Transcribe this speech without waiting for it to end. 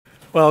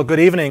Well, good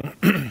evening.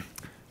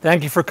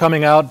 Thank you for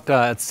coming out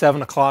at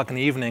 7 o'clock in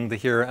the evening to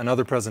hear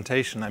another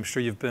presentation. I'm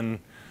sure you've been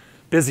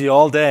busy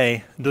all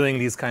day doing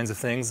these kinds of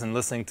things and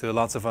listening to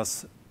lots of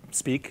us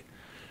speak.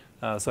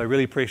 So I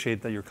really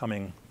appreciate that you're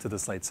coming to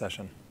this late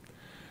session.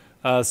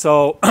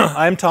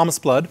 I'm Thomas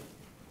Blood.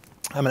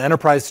 I'm an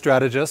enterprise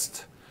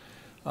strategist.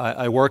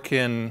 I work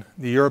in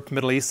the Europe,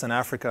 Middle East, and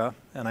Africa,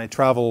 and I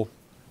travel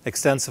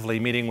extensively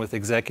meeting with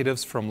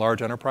executives from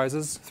large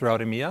enterprises throughout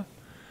EMEA.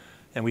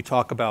 And we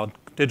talk about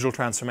digital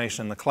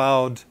transformation in the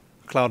cloud,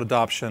 cloud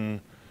adoption,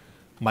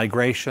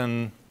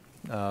 migration,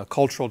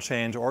 cultural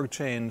change, org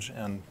change,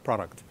 and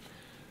product.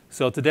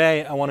 So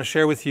today I want to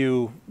share with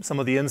you some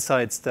of the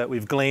insights that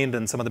we've gleaned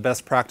and some of the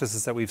best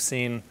practices that we've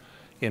seen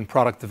in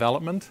product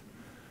development,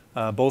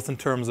 both in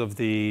terms of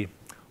the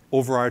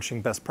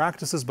overarching best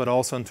practices, but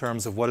also in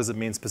terms of what does it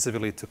mean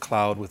specifically to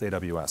cloud with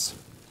AWS.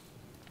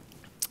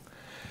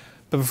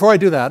 But before I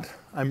do that,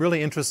 I'm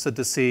really interested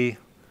to see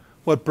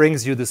what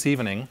brings you this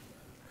evening.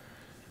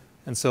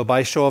 And so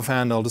by show of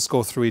hand, I'll just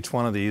go through each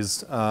one of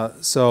these.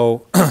 First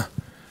one,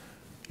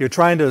 you're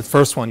trying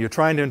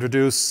to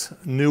introduce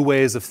new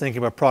ways of thinking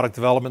about product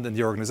development in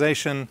the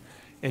organization,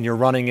 and you're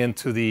running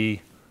into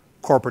the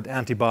corporate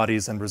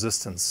antibodies and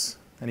resistance.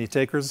 Any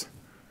takers?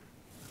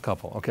 A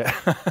couple, okay.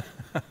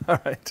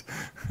 All right.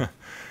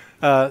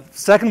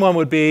 Second one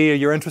would be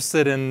you're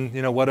interested in,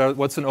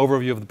 what's an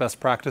overview of the best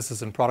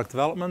practices in product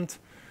development?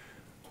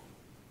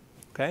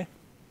 Okay.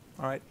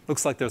 All right.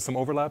 Looks like there's some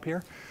overlap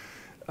here.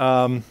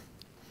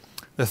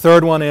 The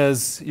third one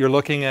is you're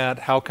looking at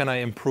how can I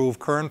improve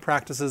current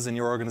practices in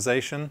your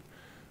organization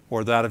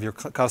or that of your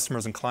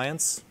customers and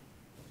clients.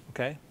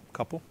 Okay, a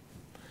couple.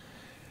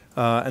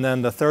 And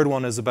then the fourth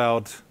one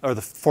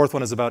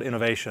is about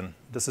innovation.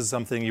 This is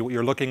something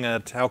you're looking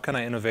at, how can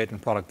I innovate in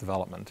product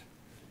development?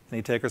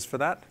 Any takers for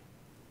that?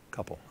 A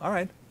couple. All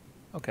right.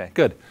 Okay,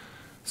 good.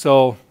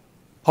 So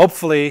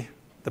hopefully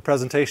the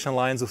presentation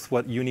aligns with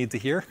what you need to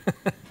hear.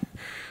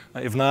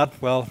 If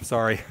not, well,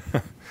 sorry.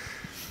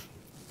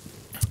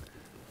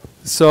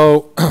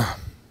 So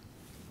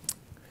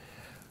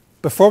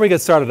before we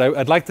get started,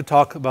 I'd like to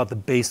talk about the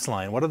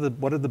baseline. What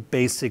are the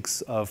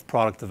basics of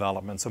product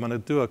development? So I'm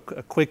going to do a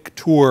quick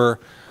tour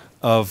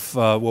of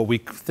what we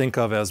think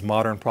of as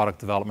modern product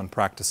development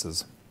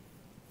practices.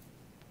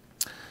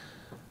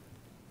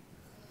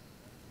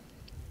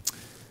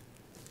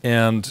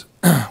 And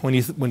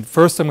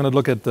first I'm going to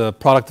look at the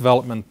product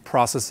development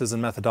processes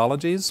and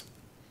methodologies.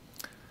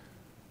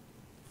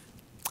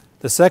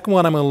 The second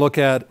one I'm going to look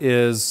at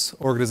is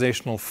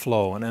organizational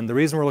flow. And the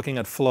reason we're looking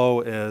at flow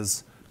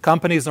is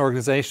companies and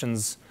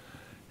organizations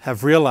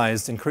have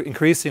realized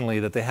increasingly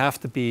that they have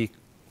to be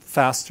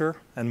faster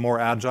and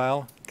more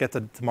agile, get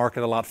to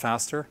market a lot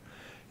faster.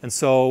 And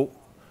so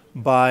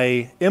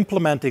by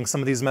implementing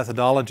some of these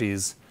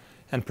methodologies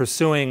and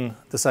pursuing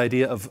this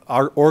idea of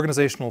our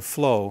organizational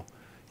flow,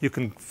 you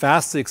can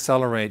vastly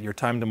accelerate your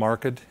time to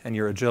market and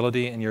your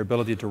agility and your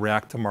ability to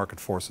react to market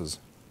forces.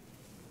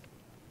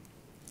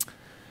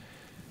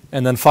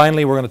 And then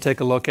finally, we're going to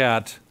take a look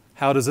at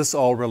how does this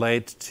all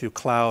relate to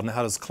cloud and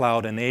how does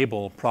cloud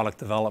enable product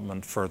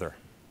development further.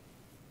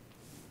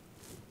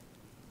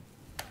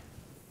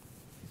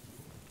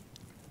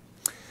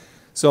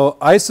 So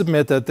I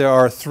submit that there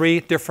are three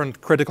different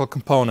critical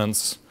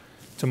components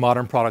to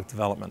modern product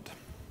development.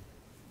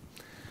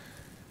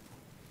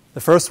 The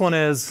first one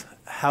is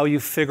how you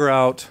figure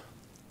out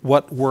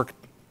what work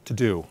to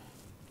do.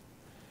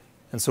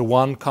 And so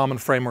one common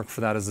framework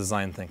for that is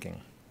design thinking.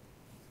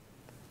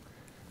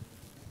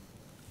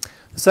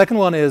 The second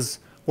one is,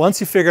 once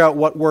you figure out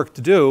what work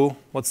to do,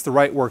 what's the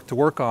right work to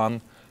work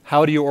on,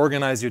 how do you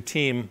organize your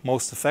team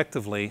most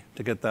effectively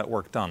to get that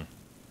work done?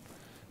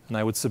 And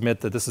I would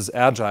submit that this is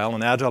Agile,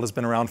 and Agile has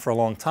been around for a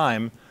long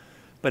time,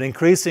 but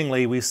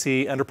increasingly we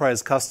see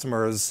enterprise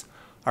customers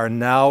are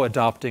now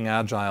adopting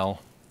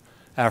Agile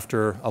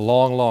after a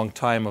long, long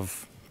time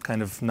of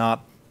kind of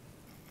not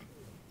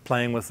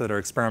playing with it or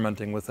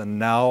experimenting with it, and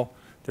now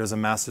there's a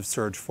massive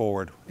surge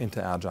forward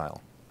into Agile.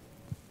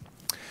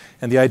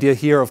 And the idea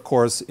here, of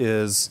course,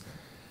 is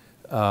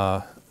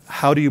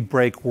how do you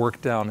break work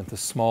down into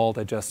small,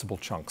 digestible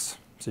chunks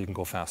so you can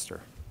go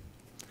faster?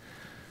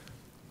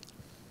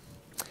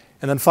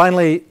 And then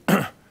finally,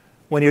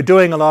 when you're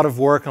doing a lot of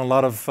work and a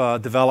lot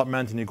of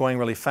development and you're going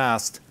really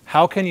fast,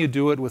 how can you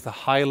do it with a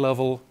high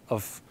level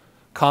of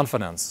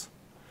confidence?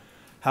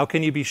 How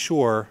can you be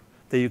sure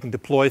that you can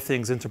deploy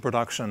things into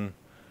production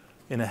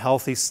in a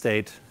healthy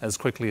state as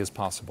quickly as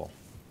possible?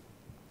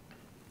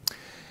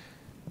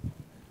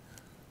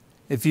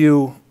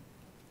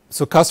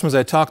 So customers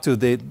I talk to,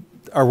 they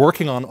are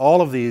working on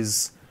all of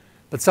these,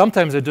 but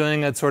sometimes they're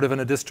doing it sort of in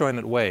a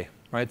disjointed way,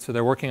 right? So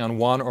they're working on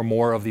one or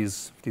more of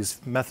these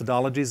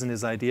methodologies and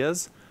these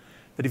ideas.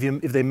 But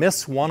if they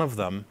miss one of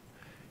them,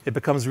 it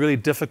becomes really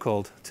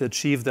difficult to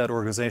achieve that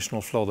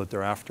organizational flow that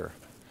they're after.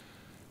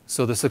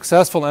 So the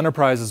successful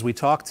enterprises we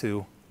talk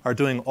to are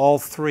doing all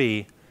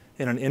three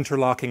in an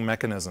interlocking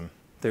mechanism.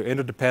 They're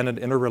interdependent,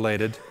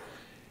 interrelated,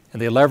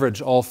 and they leverage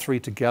all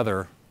three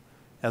together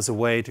as a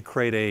way to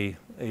create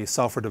a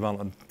software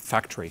development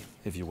factory,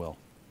 if you will.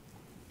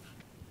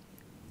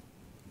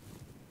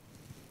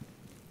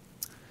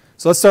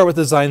 So let's start with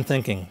design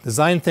thinking.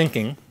 Design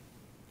thinking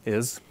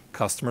is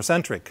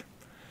customer-centric.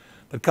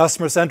 But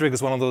customer-centric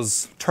is one of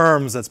those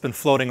terms that's been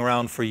floating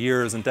around for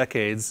years and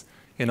decades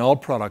in all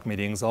product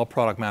meetings. All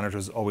product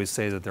managers always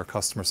say that they're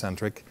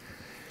customer-centric.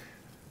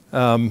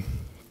 But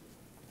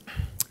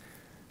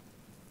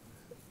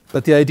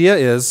the idea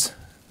is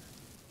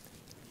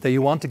that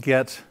you want to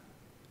get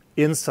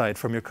insight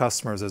from your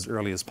customers as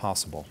early as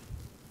possible.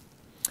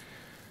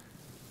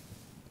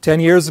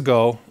 10 years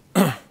ago,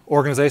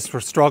 organizations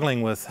were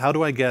struggling with, how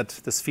do I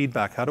get this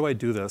feedback? How do I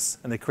do this?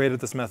 And they created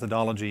this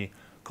methodology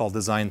called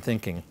design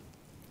thinking.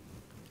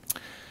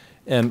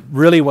 And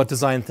really what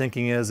design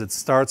thinking is, it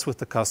starts with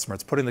the customer.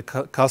 It's putting the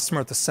customer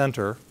at the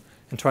center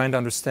and trying to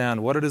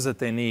understand what it is that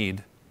they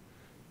need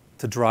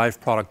to drive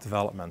product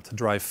development, to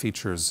drive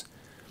features.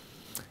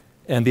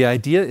 And the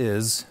idea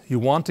is you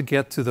want to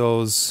get to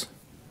those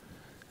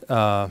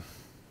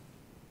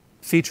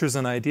features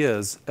and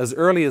ideas as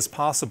early as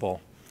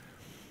possible,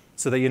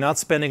 so that you're not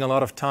spending a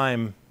lot of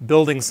time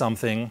building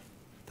something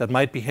that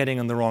might be heading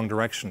in the wrong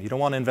direction. You don't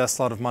want to invest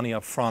a lot of money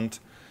up front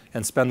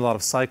and spend a lot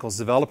of cycles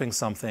developing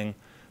something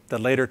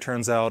that later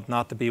turns out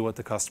not to be what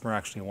the customer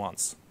actually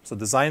wants. So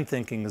design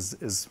thinking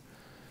is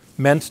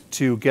meant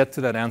to get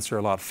to that answer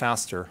a lot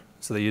faster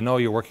so that you know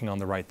you're working on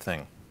the right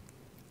thing.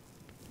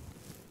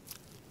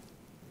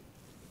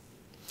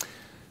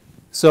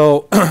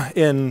 So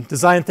in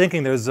design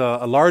thinking, there's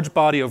a large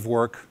body of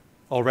work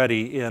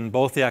already in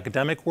both the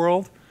academic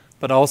world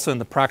but also in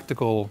the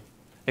practical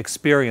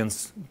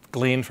experience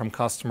gleaned from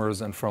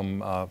customers and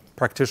from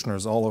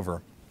practitioners all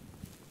over.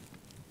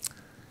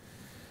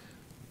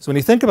 So when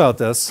you think about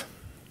this,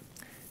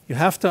 you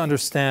have to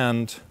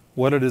understand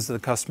what it is that the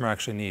customer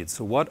actually needs.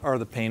 So what are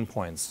the pain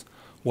points?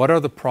 What are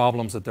the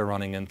problems that they're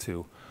running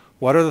into?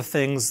 What are the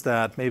things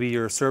that maybe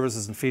your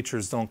services and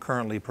features don't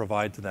currently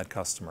provide to that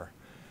customer?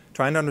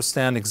 Trying to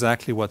understand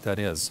exactly what that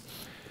is.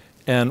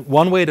 And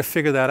one way to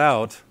figure that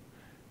out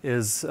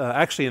is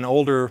actually an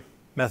older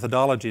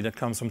methodology that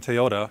comes from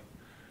Toyota.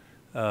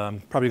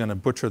 Probably going to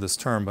butcher this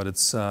term, but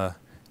it's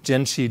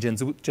Genshi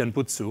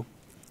Genbutsu,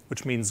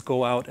 which means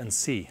go out and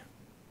see.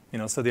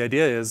 So the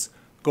idea is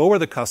go where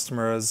the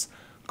customer is,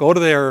 go to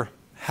their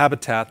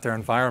habitat, their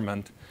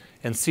environment,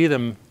 and see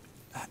them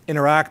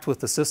interact with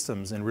the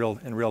systems in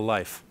real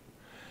life.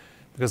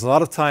 Because a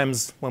lot of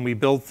times when we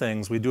build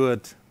things, we do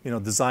it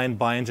designed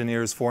by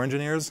engineers for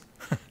engineers,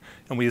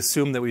 and we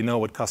assume that we know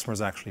what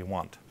customers actually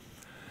want.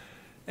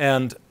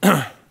 And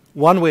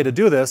one way to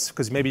do this,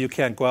 because maybe you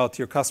can't go out to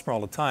your customer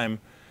all the time,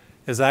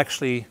 is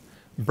actually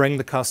bring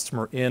the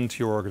customer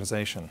into your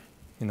organization.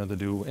 To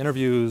do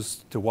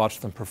interviews, to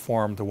watch them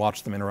perform, to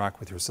watch them interact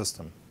with your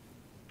system.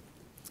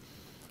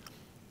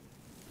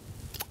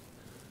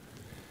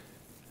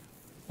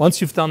 Once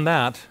you've done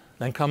that,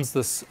 then comes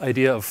this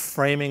idea of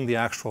framing the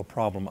actual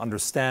problem,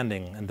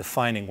 understanding and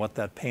defining what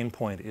that pain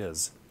point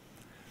is.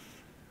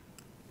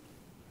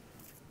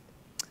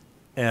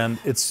 And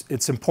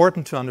it's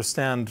important to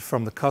understand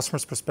from the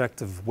customer's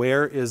perspective,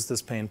 where is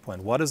this pain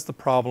point? What is the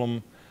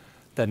problem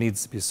that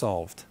needs to be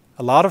solved?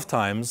 A lot of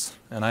times,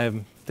 and I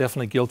am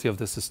definitely guilty of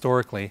this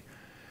historically,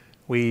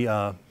 we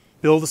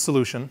build a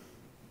solution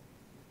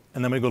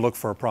and then we go look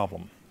for a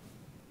problem.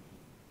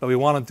 But we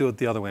want to do it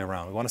the other way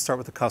around. We want to start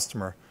with the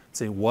customer,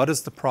 say what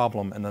is the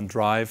problem, and then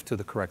drive to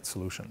the correct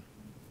solution.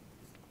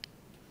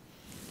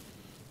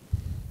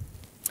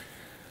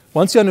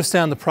 Once you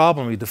understand the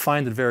problem, you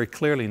define it very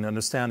clearly and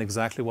understand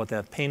exactly what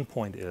that pain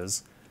point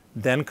is,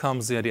 then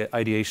comes the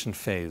ideation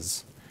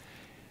phase.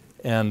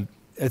 And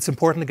it's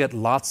important to get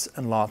lots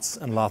and lots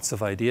and lots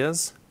of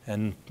ideas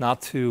and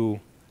not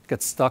to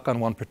get stuck on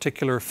one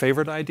particular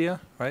favorite idea,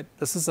 right?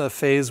 This is a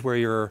phase where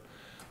you're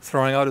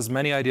throwing out as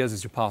many ideas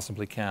as you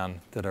possibly can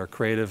that are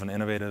creative and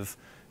innovative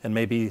and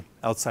maybe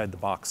outside the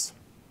box.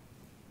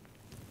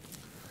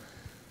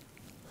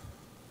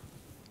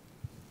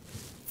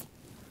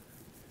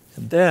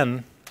 And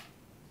then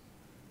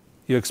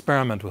you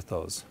experiment with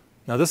those.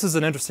 Now this is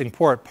an interesting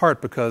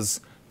part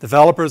because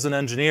developers and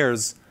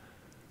engineers,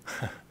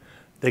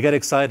 they get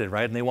excited,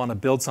 right? And they want to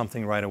build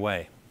something right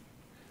away.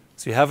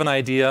 So you have an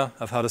idea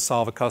of how to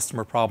solve a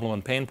customer problem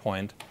and pain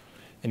point,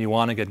 and you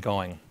want to get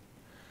going.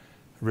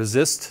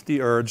 Resist the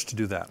urge to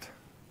do that.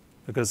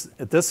 Because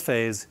at this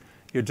phase,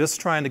 you're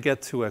just trying to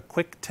get to a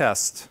quick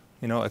test,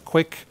 a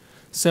quick,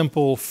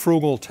 simple,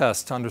 frugal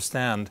test to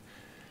understand,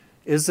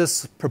 is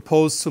this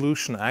proposed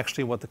solution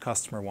actually what the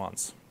customer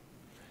wants?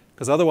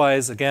 Because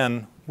otherwise,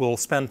 again, we'll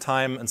spend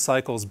time and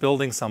cycles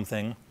building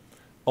something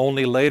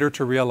only later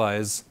to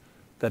realize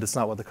that it's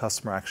not what the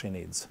customer actually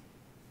needs.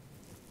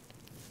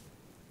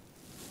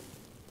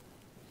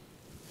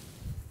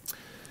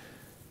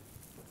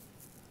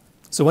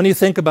 So when you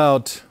think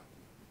about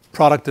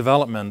product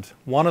development,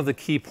 one of the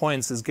key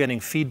points is getting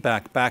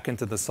feedback back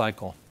into the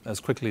cycle as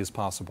quickly as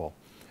possible.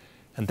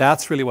 And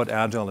that's really what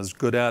Agile is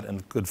good at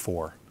and good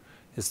for,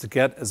 is to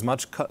get as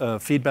much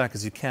feedback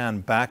as you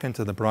can back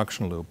into the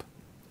production loop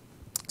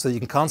so you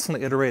can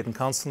constantly iterate and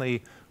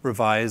constantly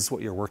revise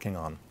what you're working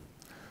on.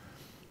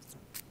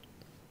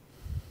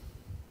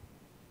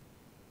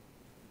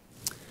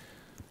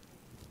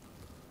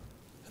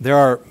 There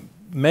are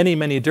many,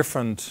 many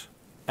different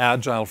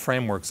agile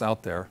frameworks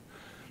out there,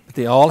 but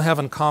they all have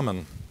in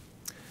common.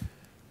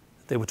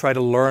 They would try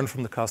to learn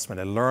from the customer,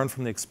 they learn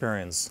from the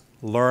experience,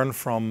 learn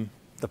from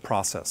the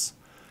process.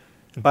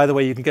 And by the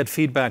way, you can get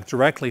feedback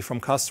directly from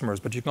customers,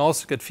 but you can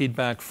also get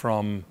feedback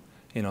from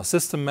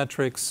system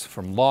metrics,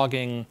 from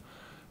logging,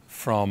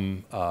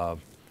 from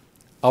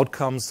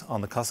outcomes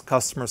on the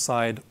customer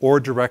side, or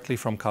directly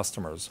from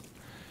customers.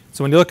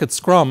 So when you look at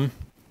Scrum,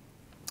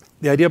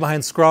 the idea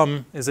behind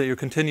Scrum is that you're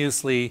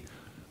continuously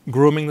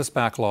grooming this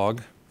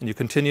backlog, and you're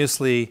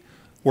continuously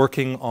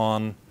working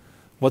on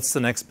what's the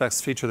next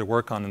best feature to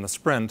work on in the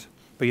sprint,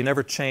 but you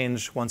never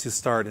change once you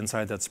start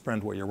inside that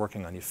sprint what you're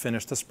working on. You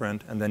finish the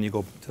sprint, and then you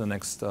go to the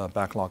next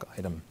backlog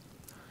item.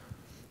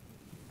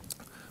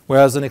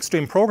 Whereas in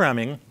extreme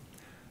programming,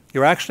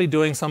 you're actually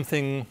doing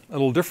something a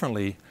little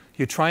differently.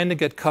 You're trying to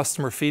get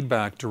customer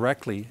feedback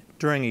directly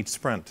during each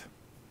sprint.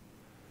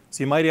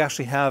 So you might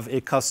actually have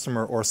a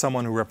customer or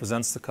someone who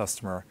represents the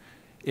customer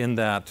in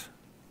that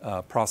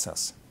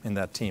process, in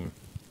that team.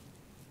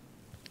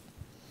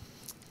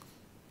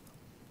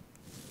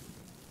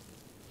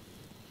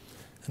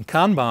 And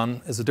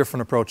Kanban is a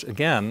different approach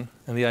again,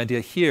 and the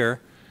idea here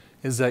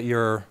is that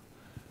you're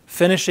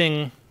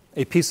finishing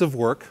a piece of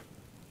work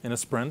in a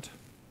sprint,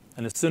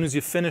 and as soon as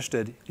you've finished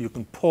it, you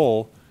can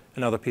pull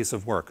another piece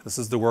of work. This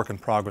is the work in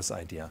progress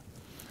idea.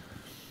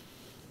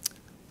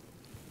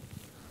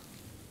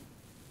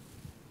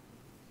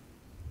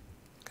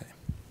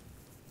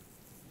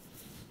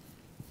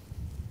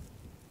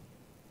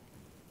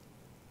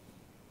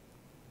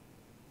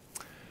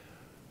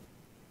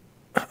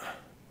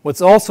 What's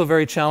also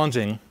very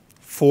challenging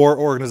for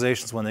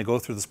organizations when they go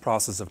through this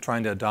process of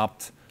trying to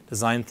adopt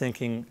design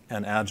thinking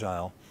and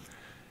agile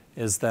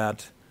is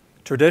that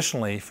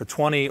traditionally for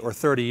 20 or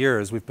 30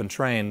 years we've been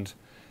trained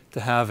to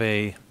have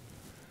a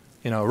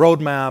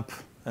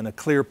roadmap and a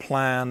clear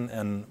plan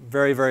and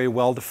very, very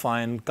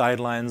well-defined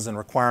guidelines and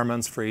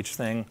requirements for each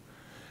thing.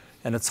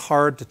 And it's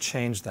hard to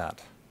change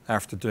that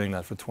after doing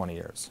that for 20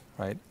 years,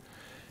 right?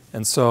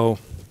 And so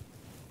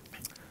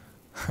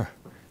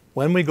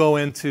when we go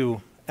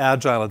into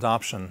agile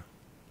adoption,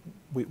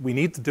 we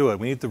need to do it.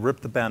 We need to rip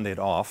the Band-Aid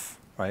off,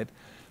 right?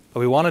 But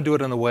we want to do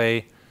it in a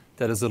way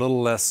that is a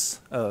little less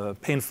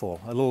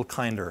painful, a little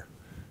kinder.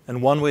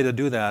 And one way to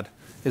do that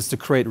is to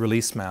create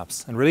release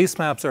maps. And release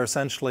maps are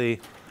essentially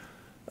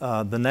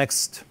the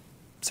next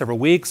several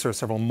weeks or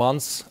several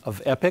months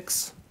of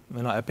epics.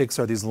 Epics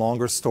are these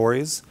longer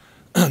stories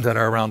that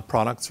are around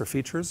products or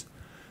features.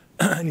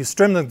 And you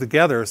string them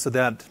together so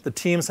that the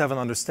teams have an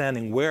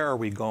understanding, where are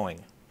we going?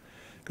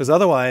 Because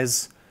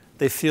otherwise,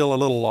 they feel a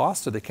little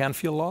lost, or they can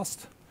feel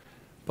lost,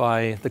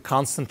 by the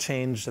constant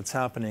change that's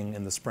happening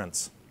in the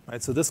sprints.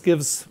 Right? So this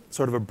gives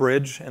sort of a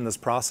bridge in this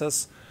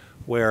process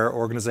where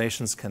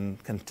organizations can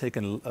take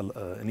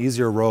an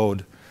easier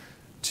road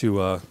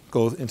to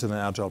go into the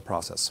agile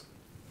process.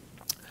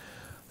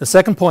 The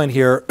second point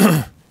here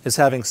is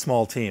having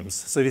small teams.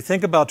 So if you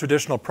think about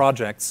traditional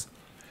projects,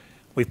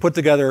 we put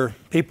together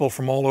people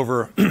from all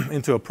over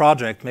into a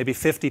project. Maybe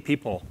 50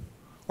 people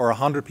or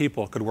 100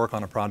 people could work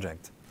on a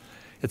project.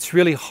 It's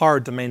really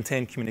hard to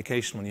maintain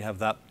communication when you have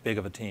that big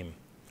of a team.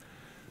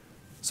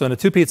 So in a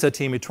two-pizza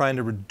team, you're trying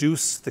to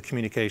reduce the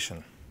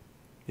communication.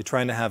 You're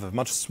trying to have a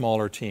much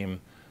smaller team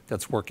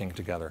that's working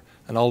together.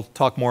 And I'll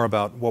talk more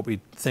about what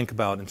we think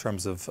about in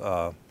terms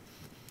of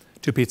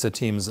two-pizza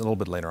teams a little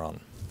bit later on.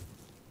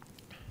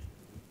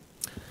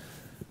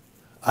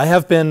 I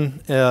have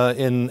been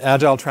in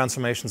agile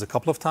transformations a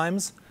couple of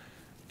times,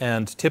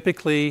 and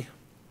typically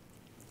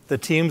the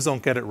teams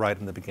don't get it right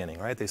in the beginning,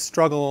 right? They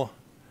struggle.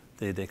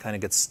 They kind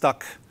of get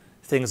stuck.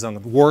 Things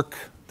don't work.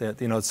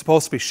 It's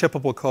supposed to be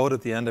shippable code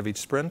at the end of each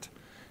sprint,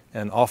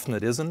 and often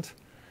it isn't.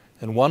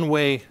 And one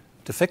way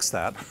to fix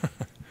that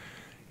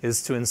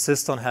is to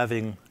insist on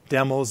having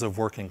demos of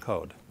working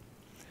code.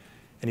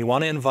 And you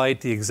want to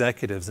invite the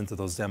executives into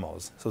those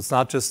demos. So it's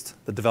not just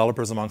the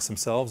developers amongst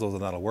themselves, although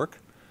that'll work.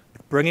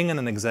 But bringing in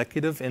an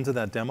executive into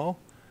that demo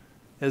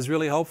is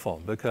really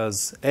helpful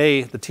because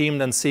A, the team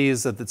then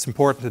sees that it's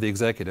important to the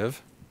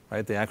executive,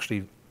 right? They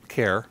actually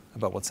care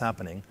about what's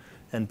happening.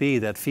 And B,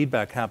 that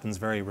feedback happens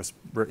very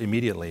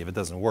immediately if it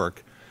doesn't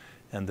work,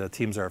 and the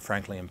teams are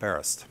frankly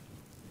embarrassed.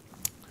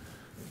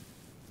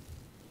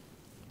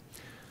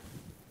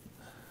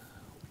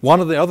 One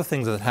of the other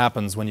things that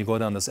happens when you go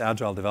down this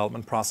agile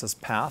development process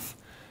path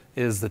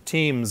is the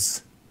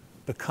teams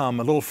become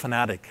a little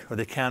fanatic, or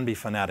they can be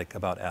fanatic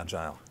about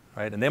agile,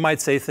 right? And they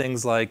might say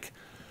things like,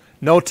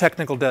 no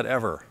technical debt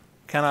ever,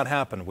 cannot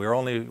happen. We're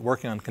only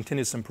working on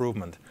continuous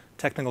improvement.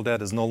 Technical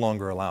debt is no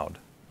longer allowed,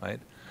 right?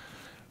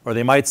 Or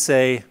they might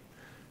say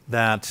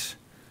that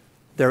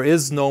there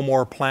is no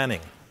more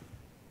planning.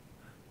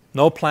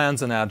 No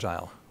plans in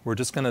Agile. We're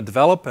just going to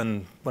develop,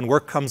 and when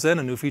work comes in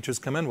and new features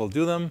come in, we'll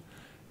do them,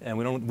 and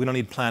we don't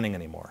need planning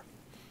anymore.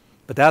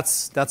 But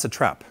that's a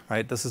trap,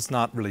 right? This is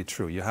not really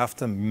true. You have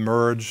to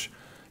merge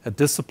a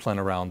discipline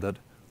around it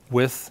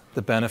with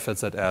the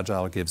benefits that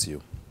Agile gives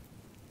you.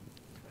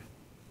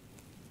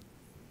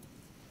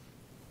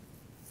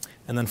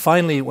 And then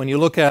finally, when you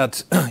look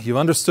at, you've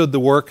understood the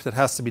work that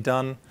has to be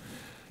done,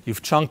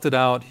 you've chunked it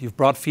out, you've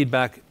brought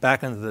feedback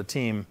back into the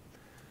team.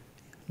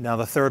 Now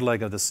the third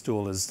leg of the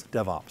stool is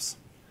DevOps.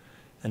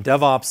 And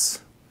DevOps,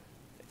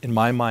 in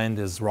my mind,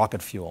 is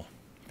rocket fuel,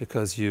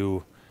 because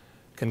you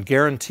can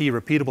guarantee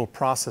repeatable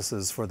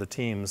processes for the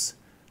teams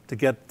to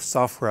get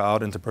software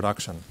out into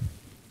production.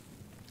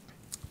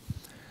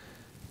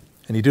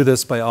 And you do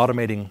this by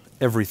automating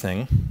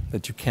everything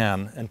that you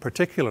can, and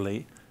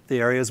particularly the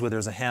areas where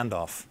there's a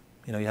handoff.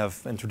 You know, you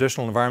have, in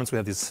traditional environments, we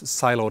have these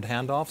siloed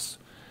handoffs.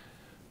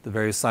 The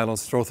various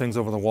silos throw things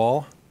over the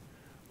wall.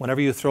 Whenever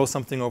you throw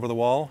something over the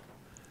wall,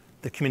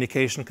 the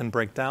communication can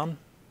break down.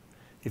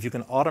 If you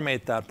can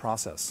automate that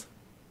process,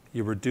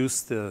 you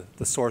reduce the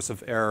source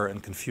of error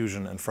and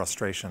confusion and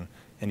frustration,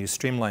 and you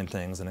streamline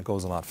things, and it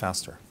goes a lot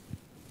faster.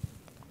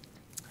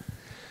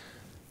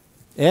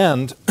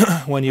 And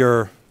when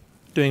you're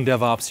doing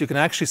DevOps, you can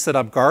actually set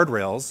up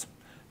guardrails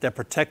that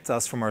protect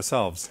us from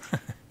ourselves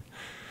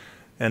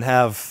and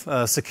have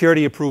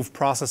security-approved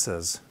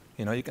processes.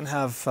 You know, you can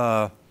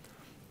have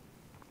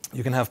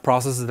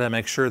processes that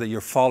make sure that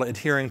you're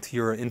adhering to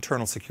your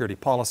internal security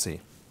policy.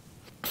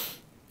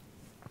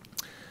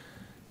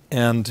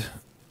 And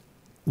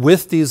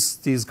with these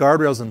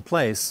guardrails in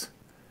place,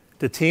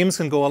 the teams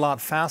can go a lot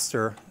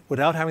faster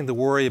without having to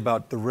worry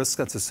about the risk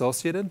that's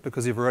associated,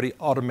 because you've already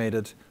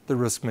automated the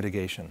risk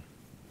mitigation.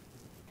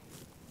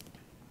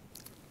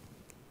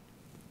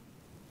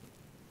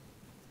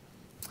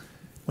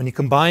 When you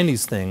combine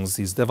these things,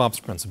 these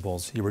DevOps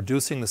principles, you're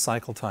reducing the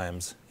cycle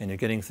times and you're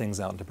getting things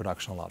out into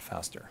production a lot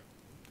faster.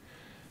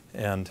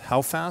 And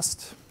how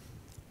fast?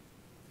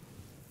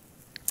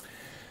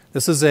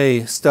 This is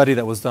a study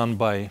that was done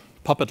by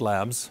Puppet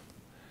Labs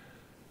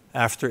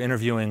after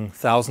interviewing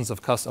thousands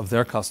of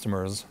their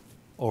customers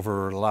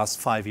over the last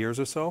 5 years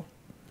or so.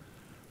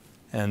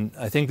 And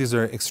I think these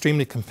are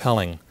extremely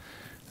compelling.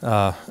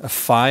 A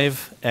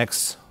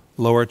 5x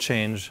lower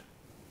change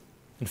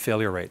in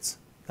failure rates.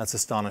 That's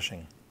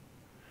astonishing.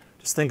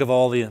 Just think of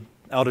all the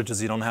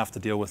outages you don't have to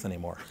deal with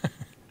anymore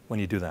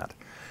when you do that.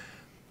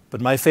 But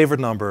my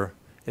favorite number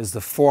is the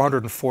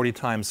 440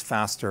 times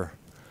faster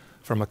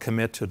from a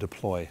commit to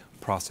deploy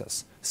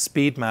process.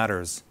 Speed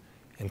matters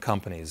in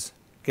companies.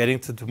 Getting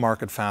to the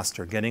market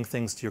faster, getting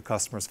things to your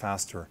customers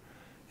faster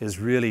is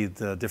really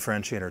the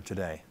differentiator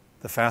today.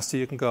 The faster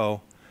you can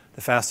go,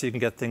 the faster you can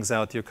get things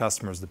out to your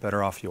customers, the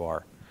better off you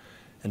are.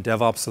 And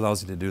DevOps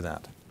allows you to do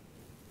that.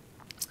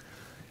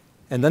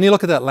 And then you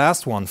look at that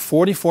last one,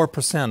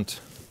 44%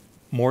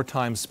 more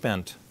time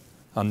spent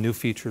on new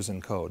features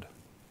in code.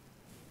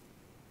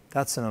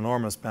 That's an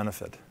enormous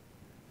benefit,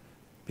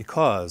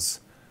 because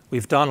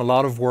we've done a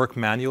lot of work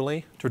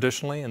manually,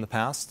 traditionally, in the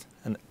past,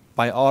 and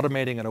by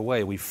automating it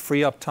away, we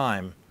free up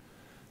time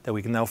that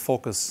we can now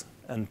focus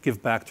and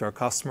give back to our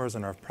customers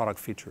and our product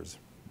features.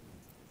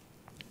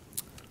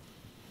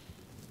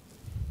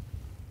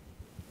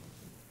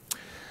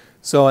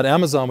 So at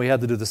Amazon, we had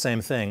to do the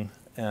same thing,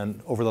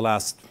 and over the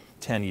last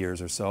 10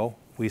 years or so,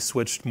 we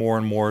switched more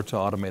and more to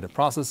automated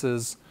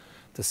processes,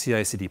 to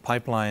CI/CD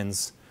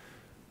pipelines,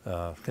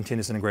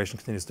 continuous integration,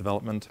 continuous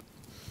development.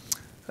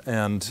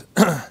 And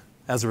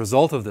as a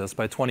result of this,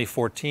 by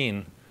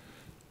 2014,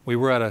 we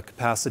were at a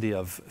capacity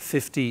of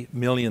 50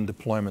 million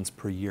deployments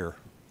per year.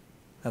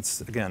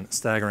 That's, again, a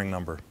staggering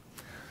number.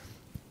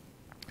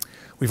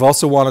 We've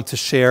also wanted to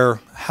share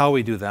how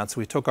we do that,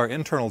 so we took our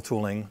internal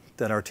tooling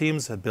that our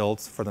teams had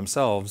built for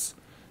themselves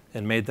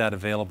and made that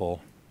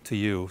available to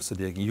you so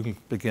that you can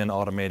begin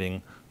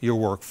automating your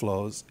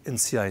workflows in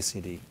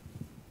CI/CD.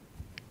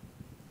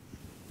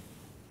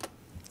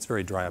 It's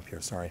very dry up here,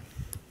 sorry.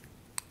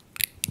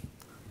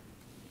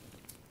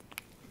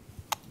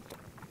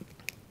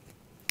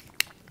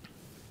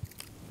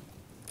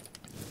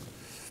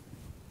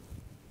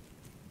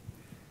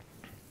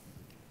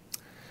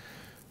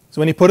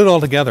 So when you put it all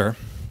together,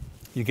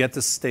 you get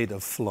this state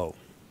of flow. Do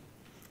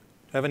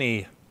you have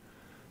any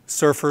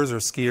surfers or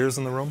skiers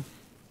in the room?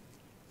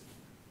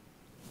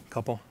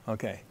 Couple?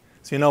 Okay.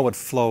 So you know what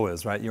flow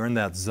is, right? You're in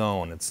that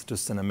zone. It's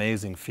just an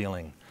amazing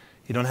feeling.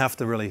 You don't have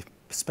to really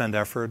spend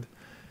effort.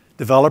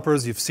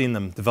 Developers, you've seen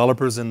them.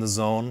 Developers in the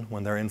zone,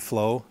 when they're in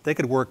flow, they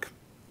could work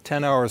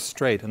 10 hours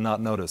straight and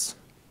not notice.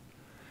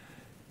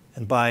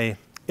 And by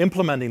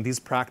implementing these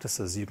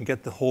practices, you can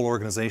get the whole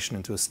organization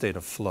into a state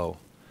of flow.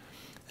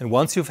 And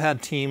once you've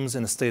had teams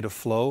in a state of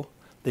flow,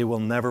 they will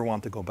never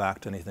want to go back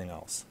to anything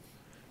else.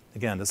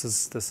 Again, this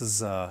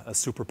is a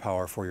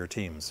superpower for your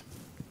teams.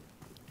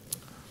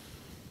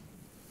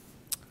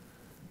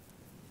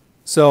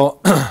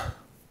 So now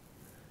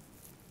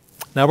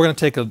we're going to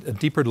take a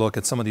deeper look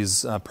at some of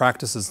these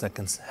practices that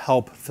can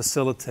help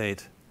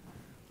facilitate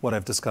what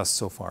I've discussed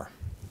so far.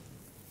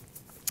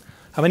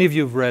 How many of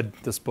you have read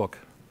this book?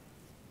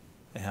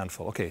 A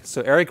handful. Okay,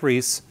 so Eric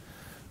Ries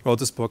wrote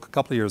this book a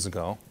couple of years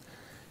ago.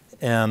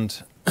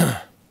 And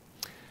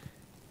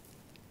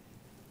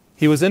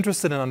He was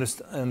interested in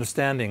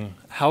understanding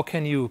how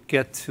can you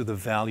get to the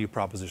value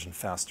proposition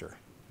faster.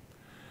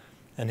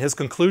 And his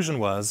conclusion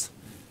was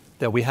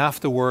that we have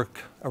to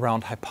work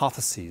around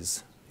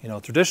hypotheses. You know,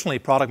 traditionally,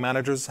 product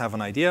managers have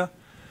an idea.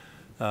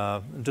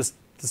 Just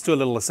do a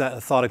little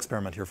thought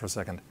experiment here for a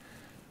second.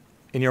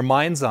 In your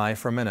mind's eye,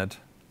 for a minute,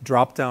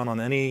 drop down on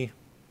any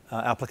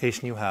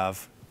application you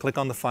have, click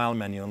on the File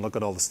menu, and look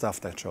at all the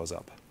stuff that shows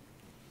up.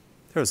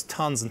 There's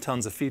tons and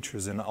tons of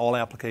features in all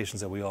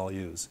applications that we all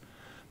use.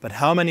 But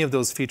how many of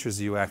those features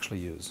do you actually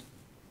use?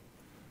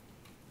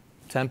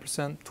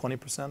 10%?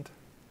 20%?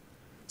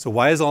 So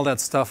why is all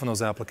that stuff in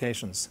those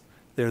applications?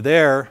 They're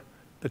there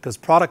because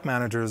product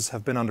managers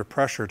have been under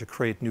pressure to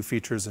create new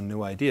features and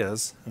new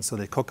ideas, and so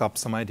they cook up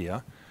some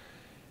idea,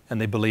 and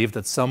they believe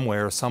that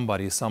somewhere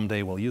somebody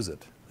someday will use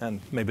it,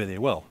 and maybe they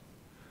will.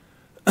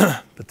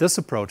 But this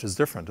approach is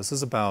different. This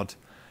is about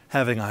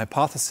having a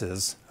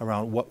hypothesis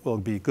around what will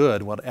be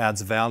good, what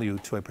adds value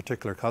to a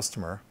particular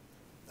customer.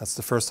 That's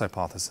the first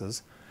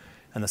hypothesis.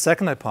 And the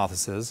second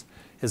hypothesis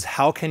is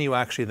how can you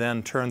actually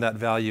then turn that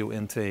value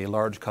into a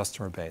large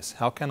customer base?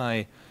 How can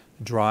I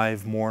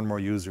drive more and more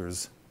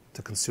users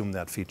to consume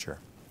that feature?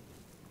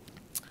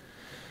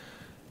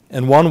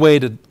 And one way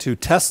to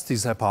test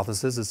these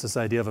hypotheses is this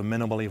idea of a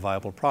minimally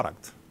viable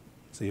product.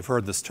 So you've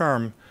heard this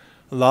term.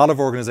 A lot of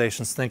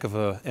organizations think of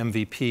a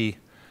MVP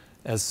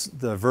as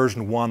the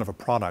version 1 of a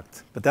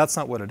product, but that's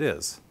not what it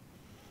is.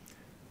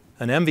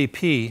 An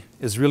MVP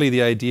is really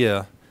the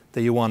idea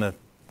that you want to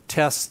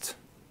test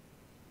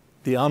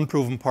the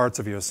unproven parts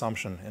of your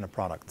assumption in a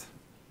product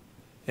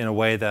in a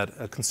way that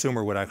a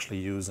consumer would actually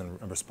use and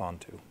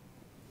respond to.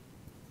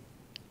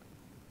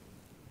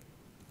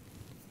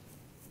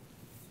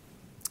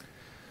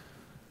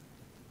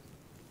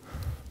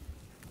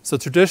 So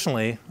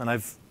traditionally, and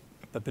I've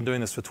been doing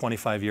this for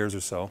 25 years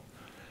or so,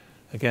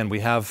 again,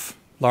 we have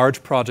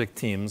large project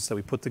teams that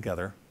we put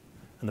together,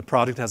 and the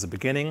project has a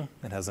beginning,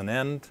 it has an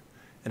end,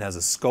 it has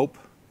a scope,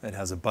 it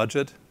has a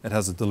budget, it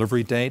has a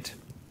delivery date.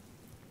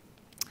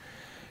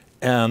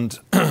 And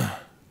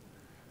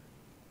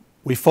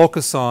we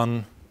focus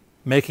on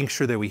making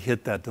sure that we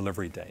hit that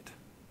delivery date.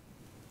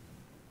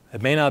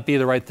 It may not be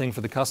the right thing for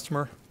the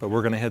customer, but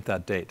we're going to hit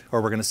that date,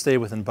 or we're going to stay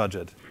within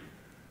budget.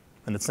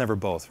 And it's never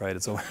both, right?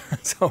 It's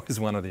always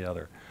one or the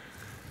other.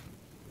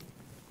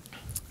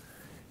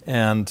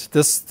 And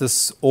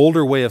this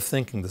older way of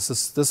thinking, this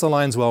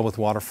aligns well with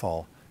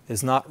waterfall,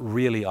 is not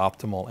really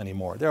optimal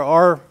anymore. There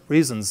are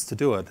reasons to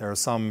do it. There are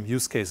some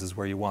use cases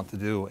where you want to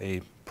do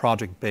a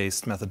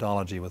project-based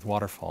methodology with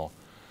waterfall.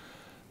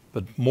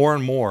 But more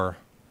and more,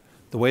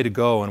 the way to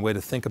go and way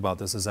to think about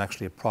this is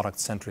actually a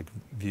product-centric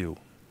view.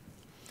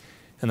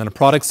 And in a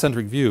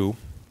product-centric view,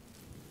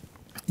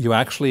 you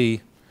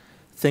actually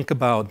think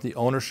about the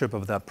ownership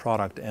of that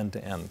product end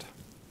to end.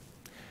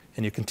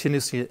 And you're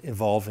continuously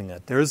evolving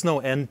it. There is no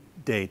end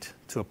date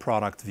to a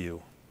product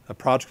view. A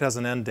project has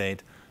an end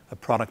date. A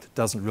product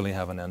doesn't really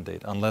have an end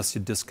date unless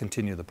you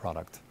discontinue the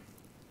product.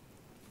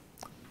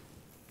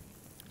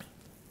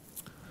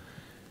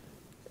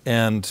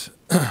 And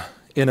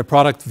in a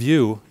product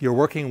view, you're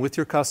working with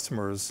your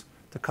customers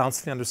to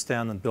constantly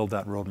understand and build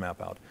that roadmap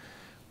out.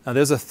 Now,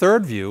 there's a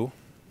third view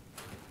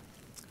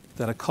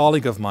that a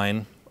colleague of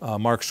mine,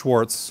 Mark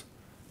Schwartz,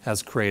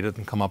 has created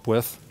and come up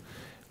with,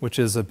 which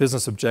is a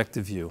business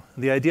objective view.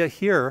 The idea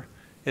here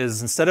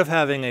is instead of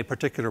having a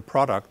particular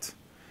product,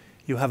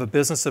 you have a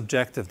business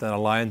objective that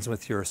aligns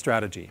with your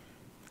strategy.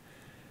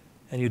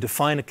 And you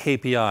define a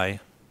KPI,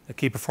 a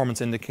key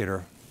performance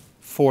indicator,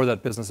 for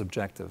that business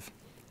objective.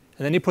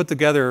 And then you put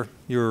together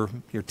your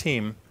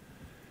team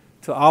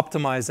to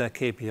optimize that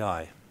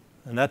KPI.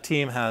 And that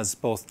team has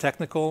both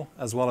technical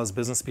as well as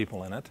business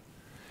people in it.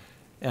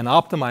 And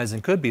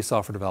optimizing could be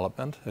software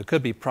development, it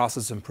could be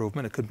process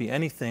improvement, it could be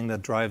anything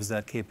that drives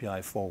that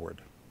KPI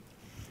forward.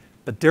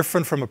 But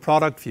different from a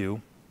product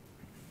view,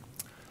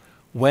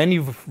 when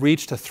you've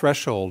reached a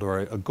threshold or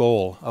a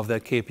goal of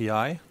that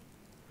KPI,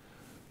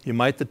 you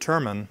might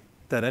determine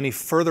that any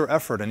further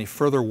effort, any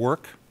further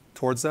work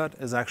towards that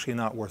is actually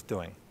not worth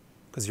doing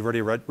because you've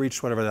already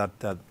reached whatever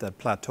that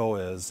plateau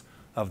is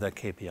of that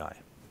KPI.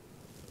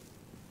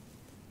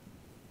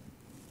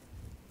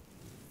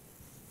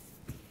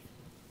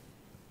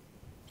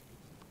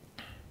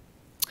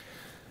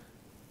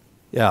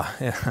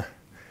 Yeah.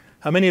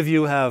 How many of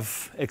you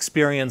have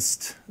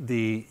experienced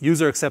the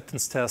user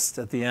acceptance test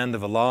at the end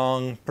of a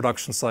long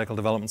production cycle,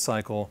 development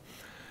cycle,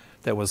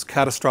 that was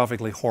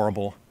catastrophically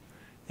horrible,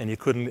 and you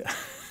couldn't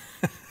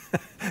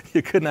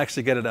you couldn't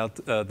actually get it out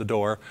the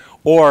door,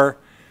 or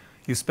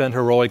you spent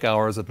heroic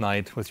hours at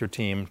night with your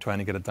team trying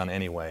to get it done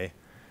anyway,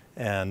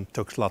 and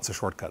took lots of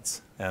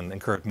shortcuts and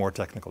incurred more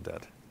technical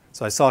debt?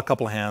 So I saw a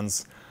couple of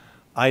hands.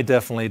 I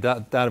definitely,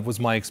 that was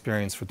my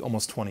experience for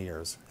almost 20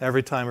 years.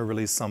 Every time we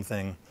released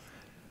something,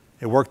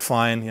 it worked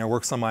fine,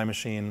 works on my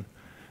machine.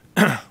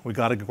 We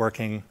got it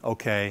working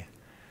okay.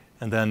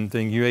 And then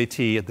doing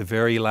UAT at the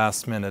very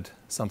last minute,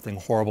 something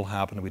horrible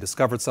happened. We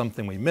discovered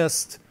something we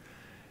missed,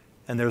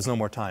 and there's no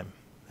more time.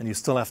 And you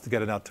still have to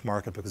get it out to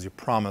market because you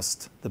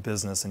promised the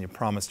business and you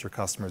promised your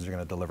customers you're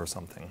going to deliver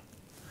something.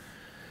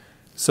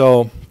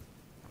 So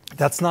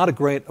that's not a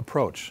great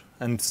approach.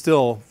 And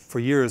still, for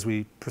years,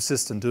 we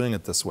persist in doing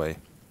it this way.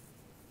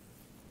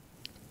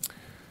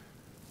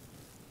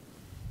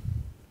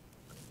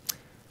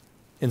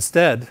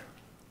 Instead,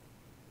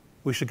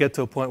 we should get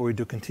to a point where we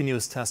do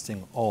continuous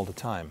testing all the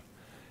time.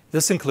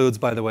 This includes,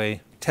 by the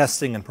way,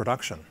 testing in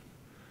production.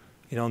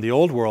 You know, in the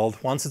old world,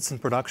 once it's in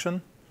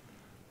production,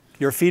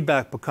 your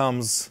feedback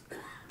becomes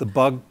the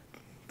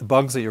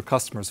bugs that your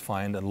customers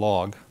find and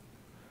log,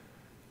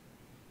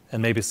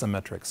 and maybe some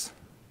metrics.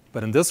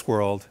 But in this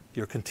world,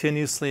 you're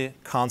continuously,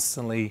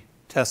 constantly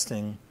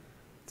testing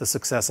the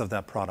success of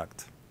that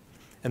product.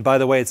 And by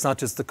the way, it's not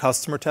just the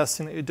customer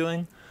testing that you're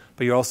doing,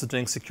 but you're also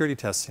doing security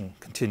testing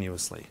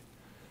continuously.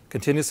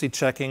 Continuously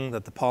checking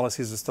that the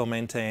policies are still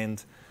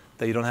maintained,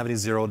 that you don't have any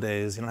 0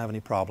 days, you don't have any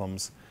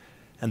problems.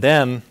 And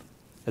then,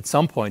 at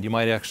some point, you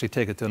might actually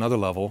take it to another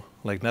level,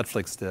 like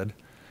Netflix did,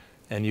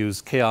 and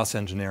use chaos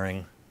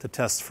engineering to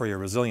test for your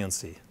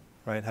resiliency,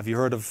 right? Have you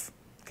heard of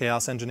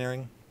chaos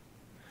engineering?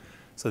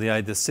 So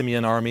the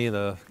simian army,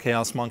 the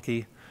chaos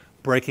monkey,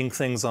 breaking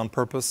things on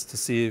purpose to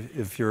see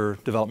if your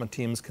development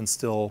teams can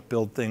still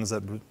build things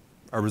that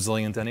are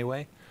resilient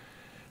anyway.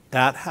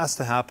 That has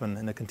to happen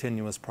in a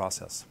continuous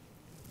process.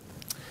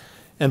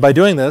 And by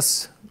doing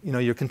this, you know,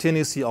 you're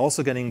continuously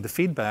also getting the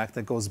feedback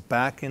that goes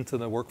back into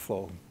the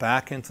workflow,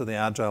 back into the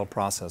agile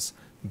process,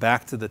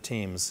 back to the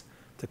teams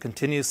to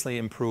continuously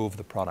improve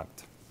the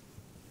product.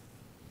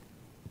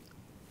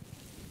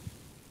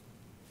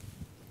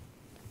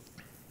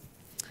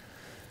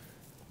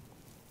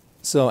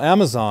 So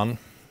Amazon,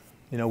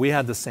 you know, we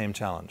had the same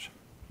challenge.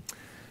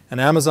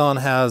 And Amazon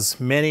has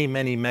many,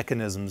 many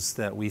mechanisms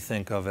that we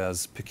think of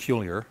as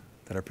peculiar,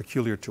 that are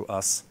peculiar to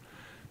us.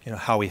 You know,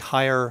 how we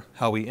hire,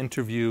 how we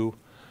interview,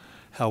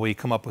 how we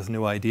come up with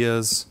new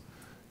ideas,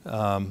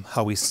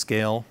 how we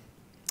scale.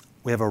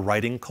 We have a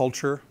writing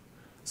culture.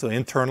 So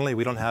internally,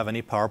 we don't have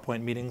any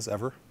PowerPoint meetings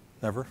ever,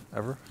 never,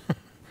 ever.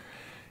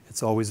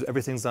 It's always,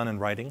 everything's done in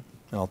writing.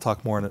 And I'll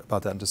talk more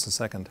about that in just a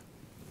second.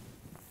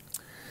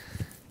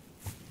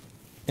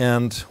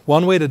 And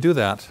one way to do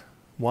that,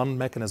 one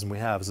mechanism we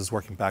have is this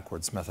working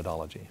backwards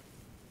methodology.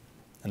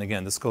 And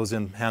again, this goes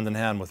in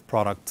hand with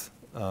product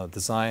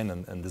design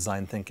and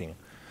design thinking.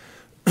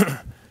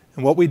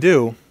 And what we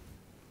do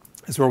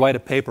is we'll write a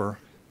paper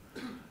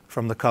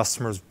from the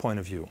customer's point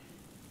of view,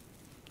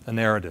 a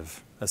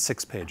narrative, a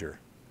 6-pager.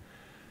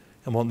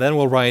 And then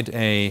we'll write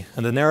and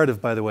the narrative,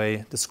 by the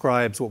way,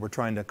 describes what we're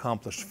trying to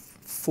accomplish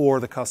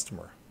for the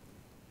customer.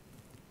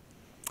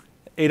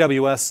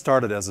 AWS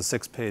started as a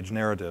 6-page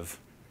narrative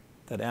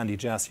that Andy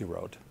Jassy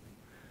wrote.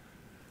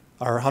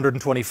 Our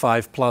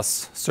 125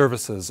 plus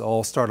services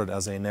all started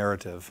as a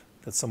narrative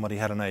that somebody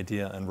had an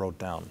idea and wrote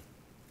down.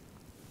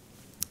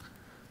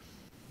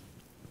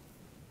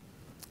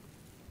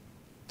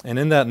 And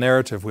in that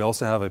narrative, we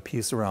also have a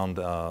piece around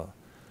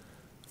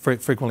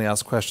frequently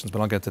asked questions,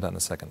 but I'll get to that in a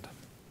second.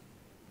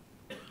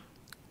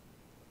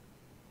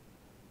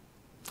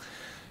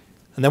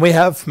 And then we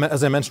have,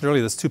 as I mentioned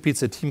earlier, this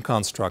 2-pizza team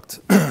construct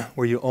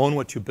where you own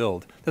what you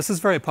build. This is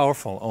very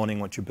powerful, owning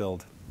what you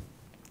build,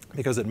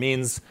 because it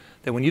means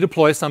that when you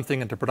deploy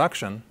something into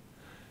production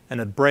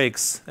and it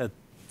breaks at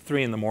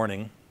 3 in the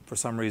morning, for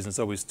some reason it's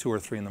always 2 or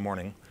 3 in the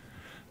morning,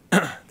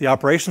 the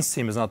operations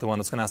team is not the one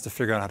that's going to have to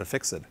figure out how to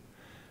fix it,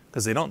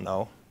 because they don't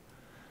know.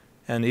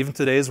 And even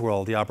today's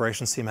world, the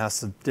operations team has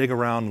to dig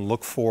around and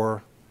look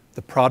for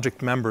the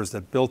project members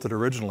that built it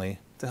originally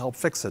to help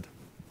fix it.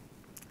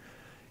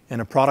 In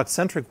a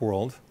product-centric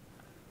world,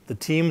 the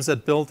teams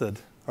that built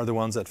it are the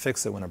ones that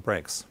fix it when it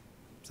breaks.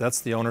 So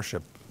that's the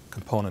ownership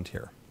component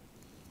here.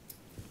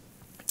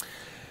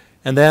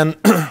 And then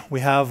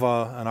we have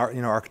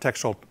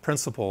architectural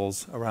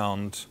principles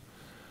around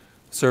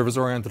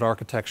service-oriented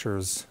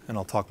architectures, and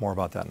I'll talk more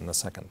about that in a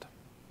second.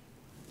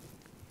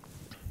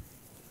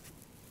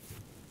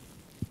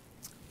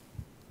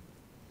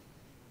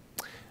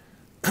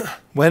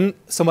 When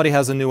somebody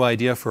has a new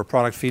idea for a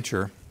product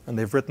feature, and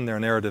they've written their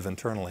narrative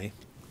internally,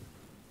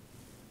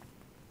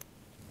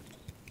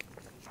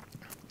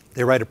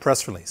 they write a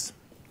press release.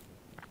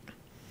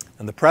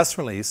 And the press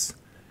release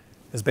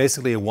is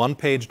basically a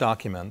 1-page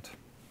document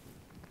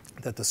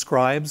that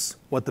describes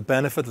what the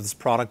benefit of this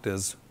product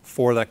is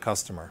for that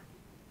customer.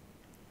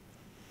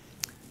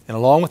 And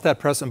along with that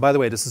press, and by the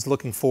way, this is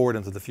looking forward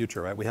into the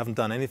future, right? We haven't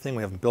done anything,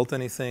 we haven't built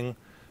anything,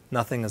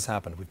 nothing has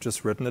happened. We've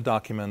just written a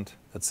document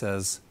that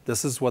says,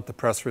 this is what the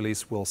press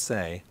release will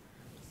say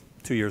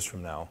 2 years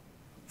from now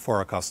for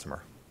our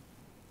customer.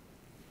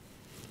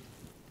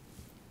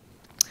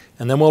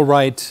 And then we'll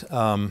write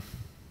an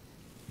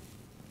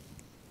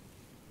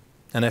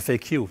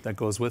FAQ that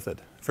goes with it,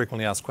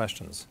 frequently asked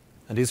questions.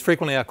 And these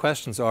frequently asked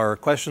questions are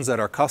questions that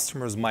our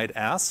customers might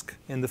ask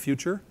in the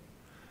future,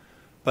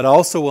 but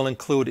also will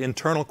include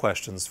internal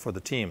questions for the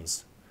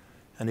teams.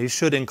 And these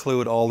should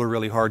include all the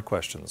really hard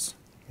questions,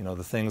 you know,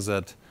 the things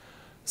that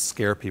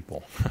scare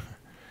people.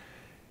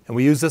 And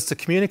we use this to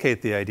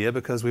communicate the idea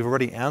because we've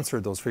already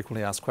answered those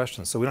frequently asked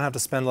questions. So we don't have to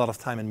spend a lot of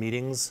time in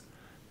meetings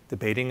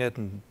debating it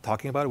and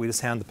talking about it. We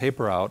just hand the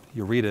paper out,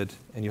 you read it,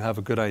 and you have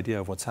a good idea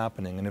of what's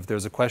happening. And if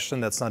there's a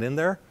question that's not in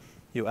there,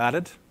 you add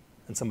it,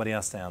 and somebody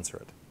has to answer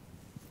it.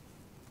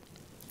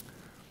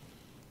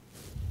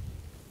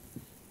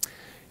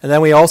 And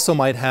then we also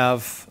might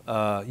have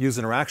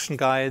user interaction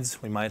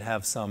guides. We might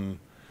have some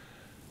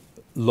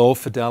low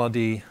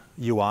fidelity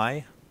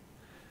UI.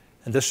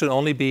 And this should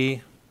only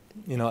be,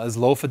 as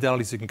low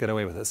fidelity as you can get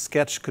away with. A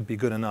sketch could be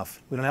good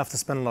enough. We don't have to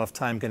spend a lot of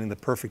time getting the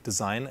perfect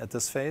design at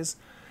this phase,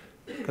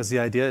 because the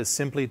idea is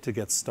simply to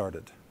get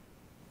started.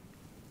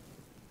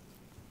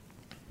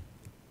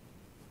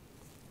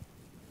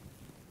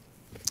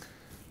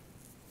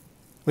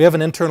 We have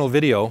an internal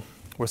video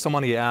where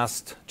somebody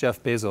asked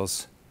Jeff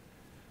Bezos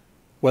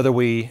whether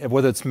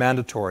it's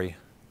mandatory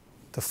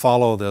to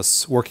follow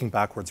this working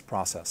backwards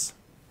process.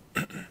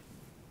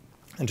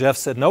 And Jeff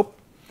said, nope,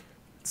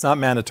 it's not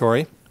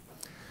mandatory. It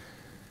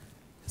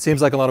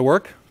seems like a lot of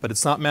work, but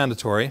it's not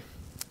mandatory.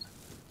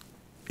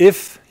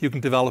 If you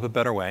can develop a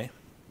better way,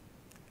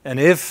 and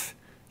if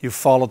you've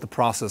followed the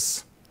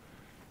process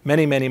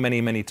many, many,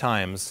 many, many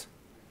times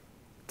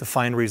to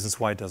find reasons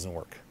why it doesn't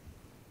work.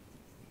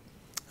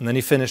 And then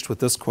he finished with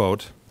this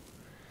quote,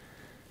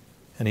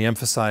 and he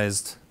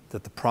emphasized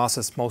that the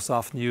process most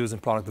often used in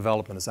product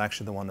development is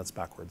actually the one that's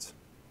backwards.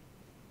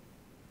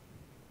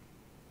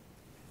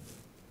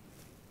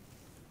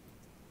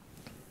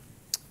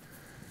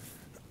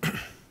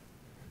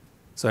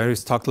 So I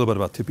already talked a little bit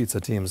about two-pizza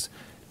teams.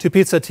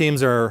 Two-pizza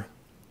teams are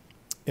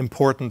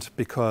important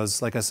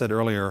because, like I said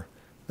earlier,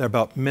 they're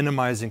about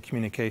minimizing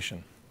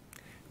communication.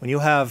 When you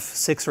have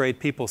 6 or 8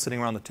 people sitting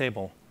around the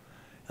table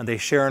and they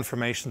share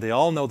information, they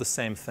all know the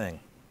same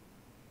thing.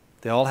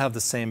 They all have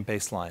the same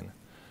baseline.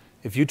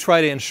 If you try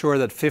to ensure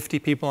that 50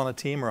 people on a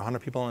team or 100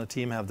 people on a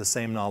team have the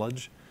same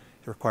knowledge,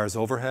 it requires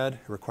overhead,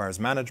 it requires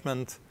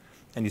management,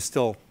 and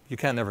you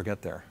can't never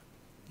get there.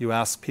 You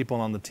ask people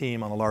on the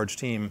team, on a large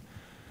team,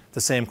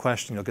 the same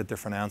question, you'll get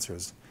different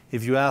answers.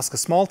 If you ask a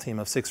small team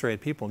of 6 or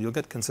 8 people, you'll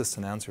get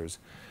consistent answers.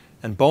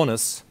 And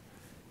bonus,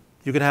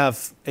 you could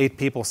have 8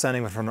 people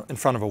standing in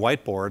front of a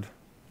whiteboard,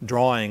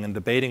 drawing and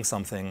debating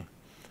something,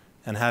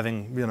 and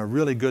having a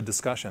really good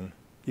discussion.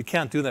 You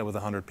can't do that with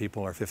 100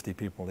 people or 50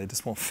 people. They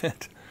just won't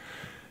fit.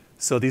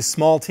 So these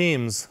small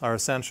teams are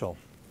essential.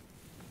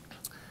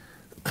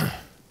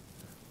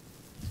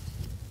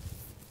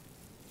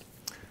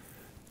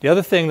 The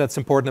other thing that's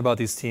important about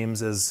these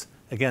teams is,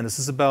 again, this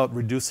is about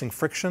reducing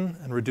friction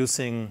and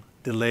reducing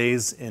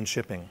delays in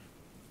shipping.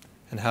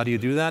 And how do you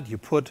do that? You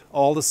put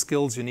all the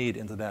skills you need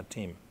into that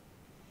team.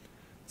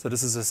 So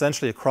this is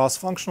essentially a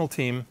cross-functional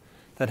team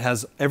that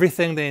has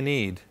everything they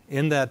need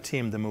in that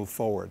team to move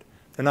forward.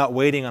 They're not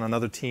waiting on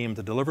another team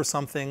to deliver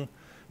something.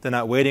 They're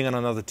not waiting on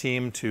another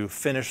team to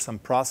finish some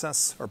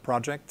process or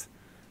project.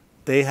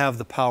 They have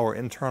the power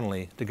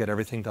internally to get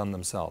everything done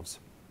themselves.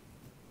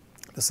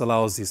 This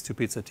allows these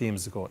two-pizza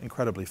teams to go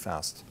incredibly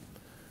fast.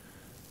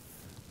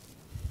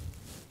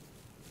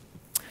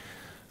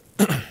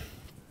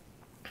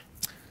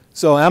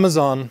 So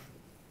Amazon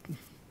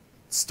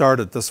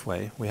started this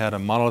way. We had a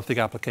monolithic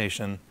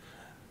application.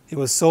 It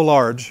was so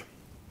large.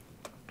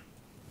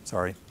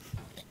 Sorry.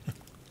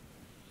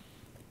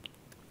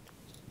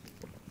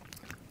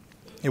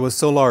 It was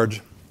so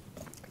large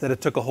that it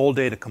took a whole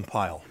day to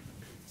compile.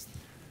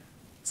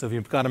 So if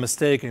you've got a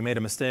mistake, or you made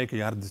a mistake, or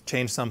you had to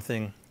change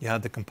something, you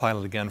had to compile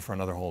it again for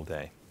another whole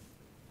day.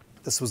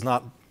 This was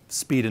not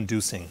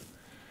speed-inducing.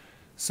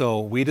 So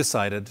we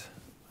decided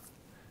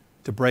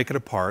to break it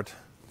apart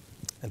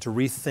and to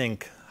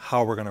rethink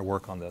how we're going to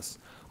work on this.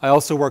 I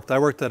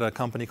worked at a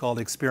company called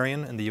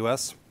Experian in the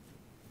US,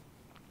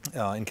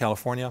 in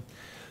California.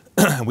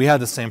 We had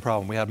the same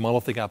problem. We had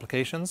monolithic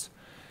applications,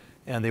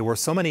 and there were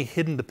so many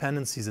hidden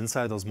dependencies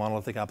inside those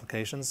monolithic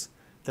applications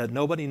that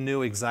nobody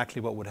knew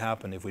exactly what would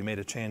happen. If we made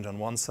a change on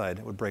one side,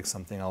 it would break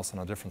something else on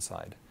a different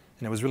side.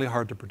 And it was really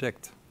hard to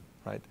predict,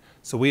 right?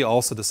 So we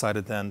also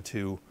decided then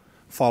to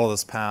follow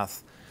this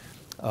path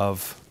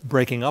of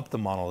breaking up the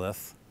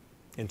monolith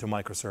into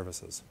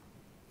microservices.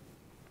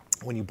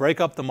 When you break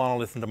up the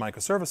monolith into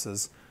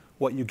microservices,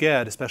 what you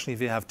get, especially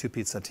if you have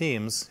two-pizza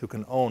teams who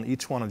can own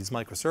each one of these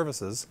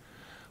microservices,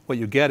 what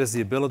you get is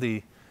the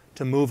ability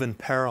to move in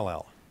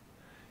parallel.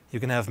 You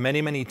can have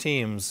many, many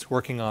teams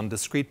working on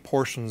discrete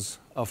portions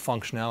of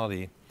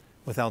functionality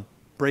without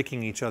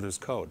breaking each other's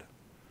code.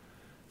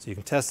 So you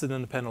can test it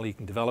independently, you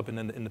can develop it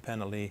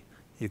independently,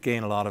 you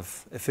gain a lot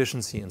of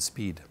efficiency and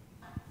speed.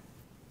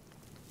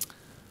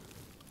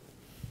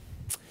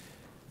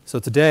 So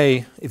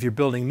today, if you're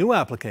building new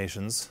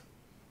applications,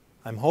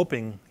 I'm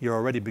hoping you're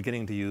already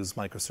beginning to use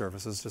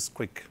microservices. Just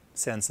quick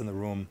sense in the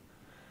room.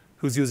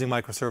 Who's using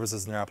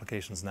microservices in their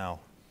applications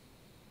now?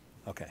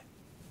 Okay,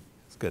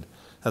 that's good.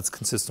 That's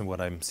consistent with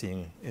what I'm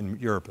seeing in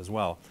Europe as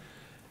well.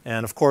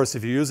 And of course,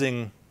 if you're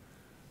using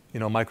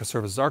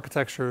microservices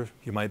architecture,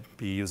 you might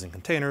be using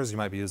containers, you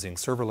might be using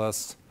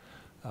serverless.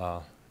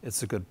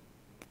 It's a good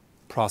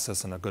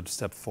process and a good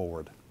step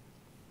forward.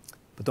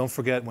 But don't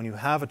forget, when you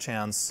have a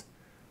chance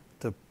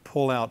to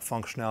pull out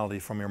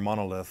functionality from your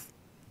monolith,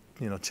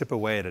 chip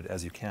away at it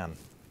as you can.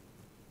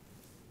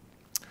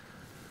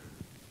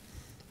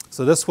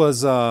 So this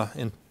was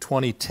in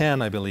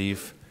 2010, I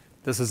believe.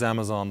 This is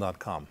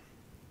Amazon.com.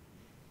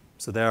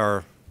 So there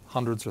are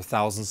hundreds or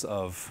thousands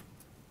of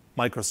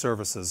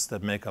microservices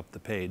that make up the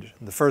page.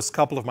 And the first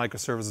couple of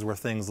microservices were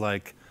things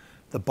like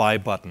the buy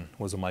button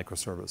was a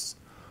microservice,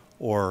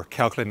 or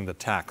calculating the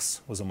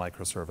tax was a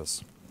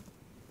microservice.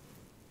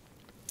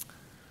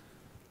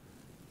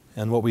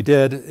 And what we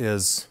did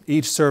is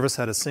each service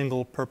had a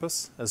single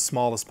purpose, as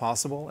small as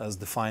possible, as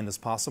defined as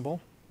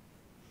possible.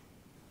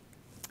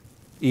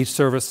 Each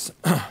service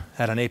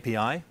had an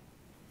API,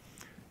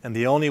 and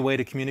the only way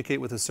to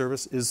communicate with a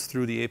service is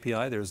through the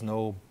API. There's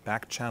no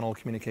back channel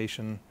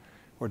communication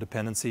or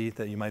dependency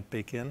that you might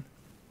bake in.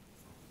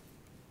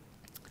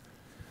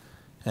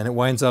 And it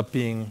winds up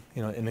being,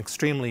 an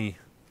extremely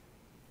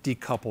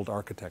decoupled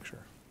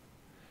architecture,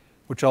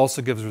 which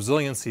also gives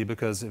resiliency,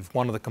 because if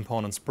one of the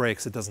components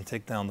breaks, it doesn't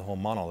take down the whole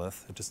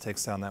monolith. It just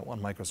takes down that one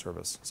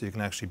microservice. So you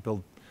can actually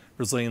build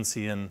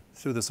resiliency in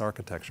through this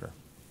architecture.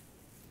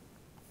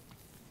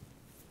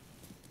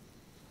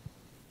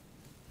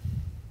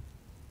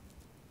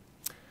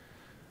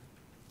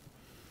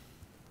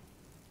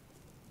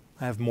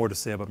 I have more to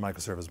say about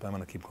microservices, but I'm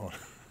going to keep going.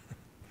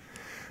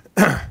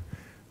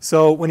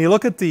 So when you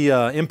look at the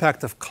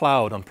impact of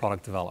cloud on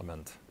product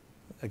development,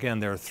 again,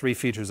 there are three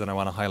features that I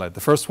want to highlight.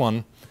 The first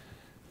one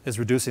is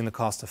reducing the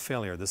cost of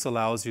failure. This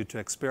allows you to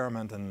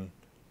experiment and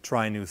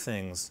try new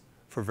things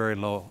for very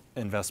low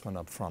investment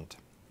up front.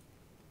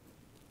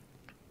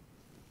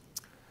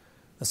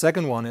 The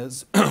second one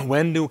is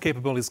when new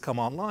capabilities come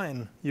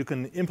online, you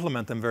can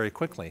implement them very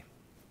quickly.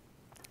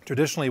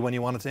 Traditionally, when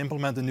you wanted to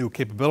implement a new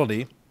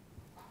capability,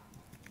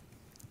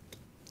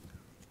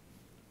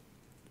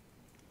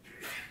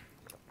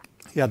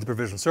 you had to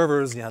provision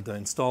servers, you had to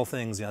install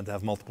things, you had to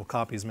have multiple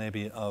copies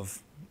maybe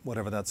of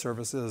whatever that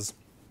service is.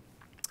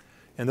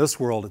 In this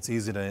world, it's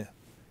easy to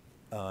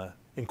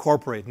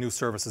incorporate new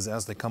services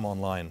as they come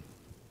online.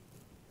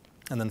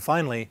 And then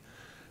finally,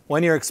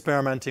 when you're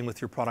experimenting with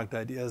your product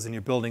ideas and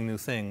you're building new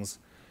things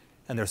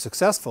and they're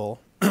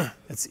successful,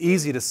 it's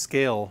easy to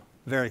scale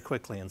very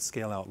quickly and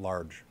scale out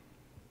large.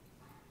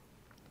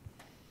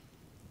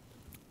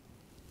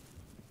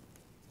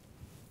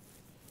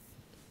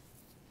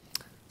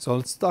 So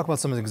let's talk about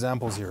some of the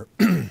examples here.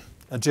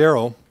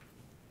 Agero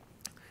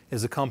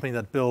is a company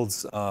that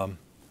builds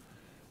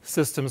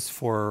systems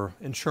for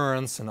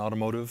insurance and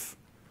automotive.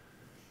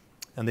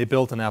 And they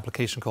built an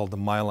application called the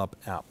MileUp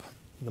app.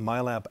 The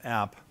MileUp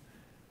app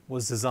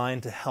was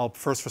designed to help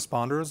first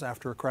responders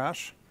after a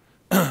crash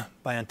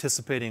by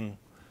anticipating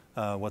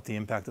what the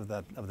impact of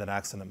that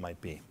accident might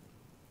be.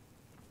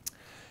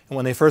 And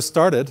when they first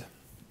started,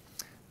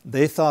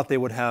 they thought they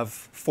would have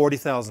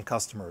 40,000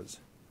 customers.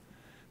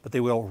 But they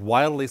were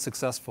wildly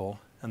successful,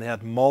 and they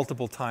had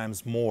multiple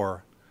times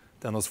more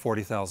than those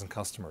 40,000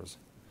 customers.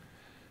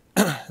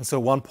 And so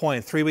at one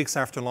point, 3 weeks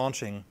after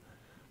launching,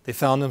 they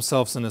found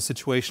themselves in a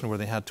situation where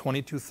they had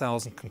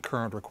 22,000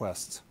 concurrent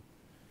requests.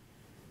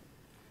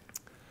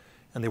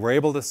 And they were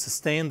able to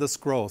sustain this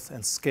growth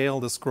and scale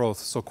this growth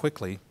so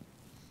quickly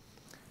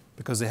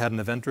because they had an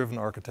event-driven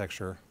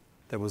architecture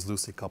that was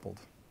loosely coupled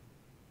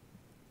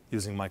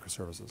using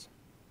microservices.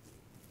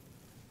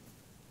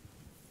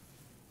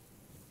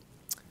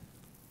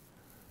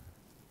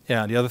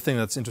 Yeah, the other thing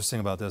that's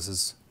interesting about this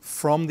is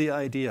from the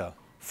idea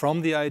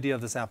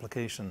of this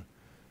application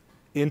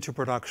into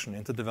production,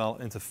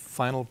 into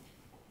final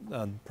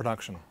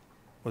production,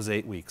 was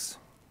 8 weeks.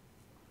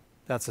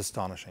 That's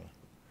astonishing.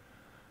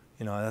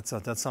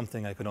 That's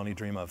something I could only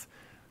dream of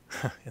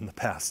in the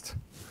past.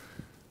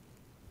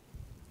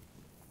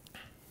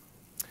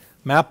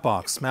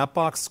 Mapbox.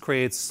 Mapbox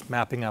creates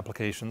mapping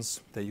applications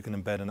that you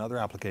can embed in other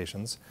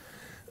applications.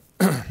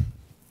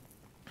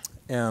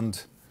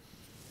 And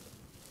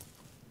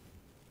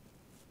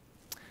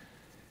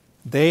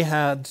they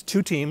had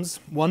two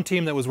teams. One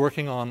team that was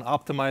working on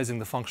optimizing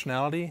the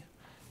functionality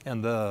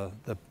and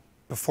the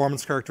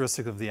performance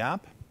characteristic of the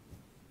app,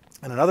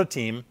 and another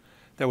team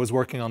that was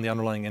working on the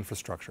underlying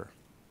infrastructure.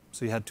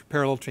 So you had two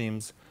parallel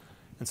teams,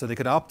 and so they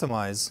could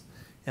optimize,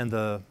 and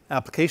the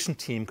application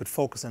team could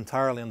focus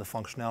entirely on the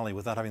functionality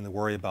without having to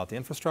worry about the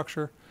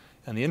infrastructure,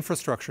 and the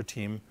infrastructure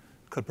team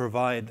could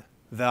provide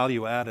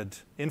value-added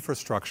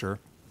infrastructure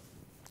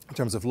in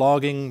terms of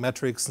logging,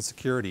 metrics, and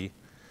security.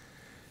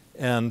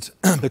 And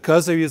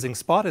because they're using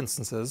spot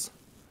instances,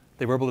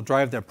 they were able to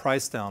drive their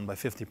price down by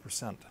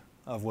 50%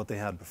 of what they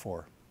had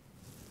before.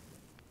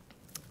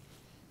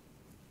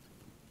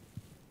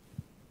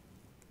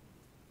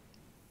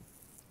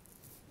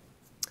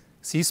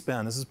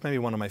 C-SPAN, this is maybe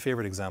one of my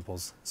favorite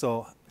examples.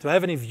 So do I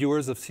have any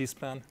viewers of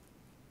C-SPAN?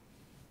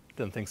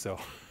 Didn't think so.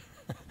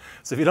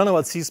 So if you don't know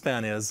what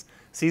C-SPAN is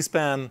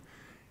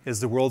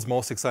the world's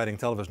most exciting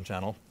television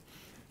channel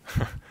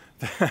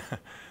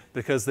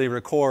because they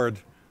record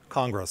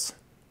Congress,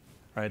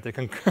 right? They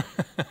can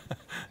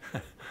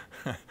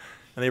and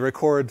they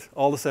record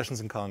all the sessions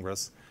in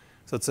Congress.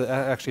 So it's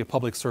actually a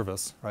public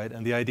service, right?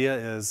 And the idea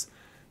is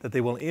that they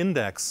will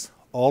index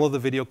all of the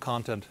video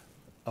content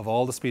of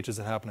all the speeches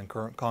that happen in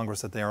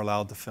Congress that they are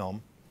allowed to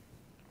film,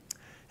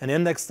 and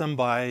index them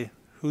by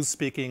who's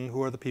speaking,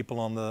 who are the people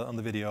on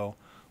the video,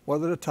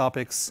 what are the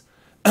topics,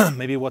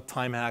 maybe what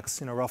time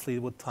hacks, roughly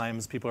what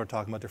times people are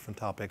talking about different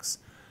topics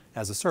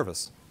as a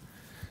service.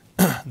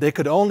 They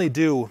could only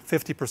do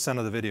 50%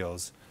 of the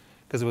videos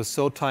because it was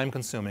so time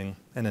consuming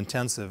and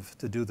intensive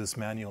to do this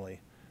manually.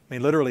 I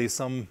mean, literally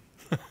some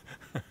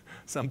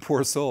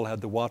poor soul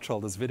had to watch all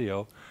this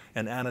video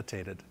and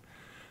annotate it.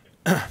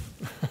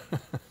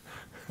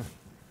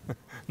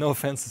 No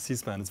offense to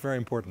C-SPAN, it's very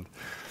important.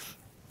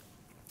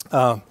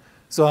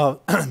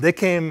 So they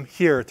came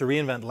here to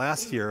reInvent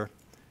last year,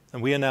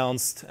 and we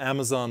announced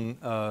Amazon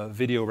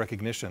video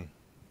recognition,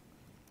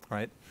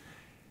 right?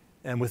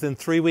 And within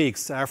 3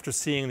 weeks after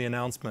seeing the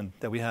announcement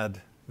that we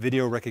had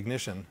video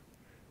recognition,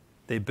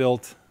 they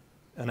built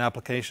an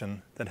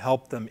application that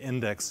helped them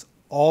index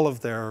all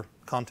of their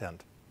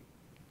content.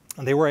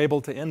 And they were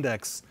able to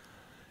index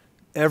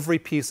every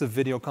piece of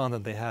video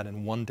content they had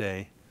in one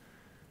day,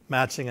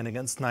 matching it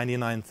against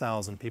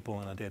 99,000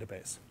 people in a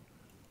database.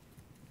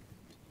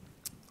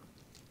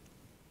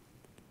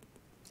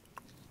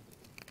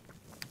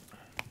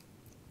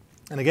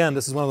 And again,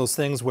 this is one of those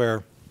things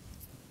where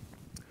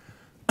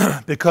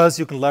because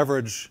you can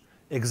leverage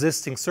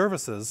existing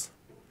services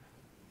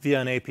via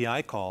an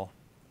API call,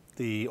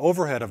 the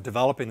overhead of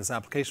developing this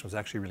application was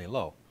actually really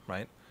low,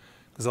 right?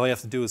 Because all you have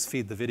to do is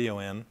feed the video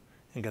in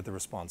and get the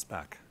response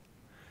back.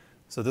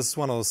 So this is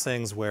one of those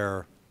things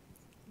where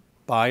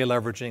by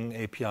leveraging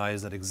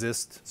APIs that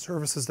exist,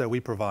 services that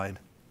we provide,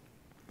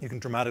 you can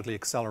dramatically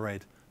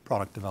accelerate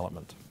product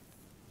development.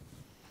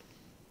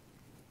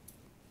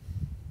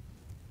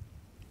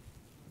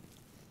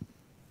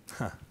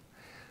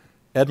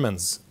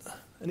 Edmunds.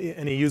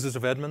 Any users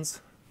of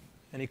Edmunds?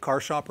 Any car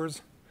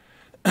shoppers?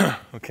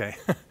 Okay.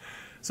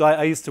 So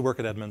I used to work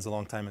at Edmunds a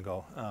long time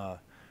ago.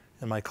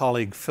 And my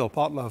colleague Phil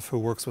Potlove, who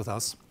works with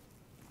us,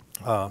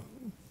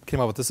 came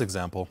up with this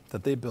example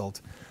that they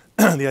built.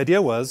 The idea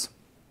was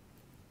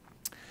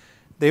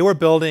they were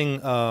building,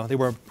 they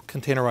were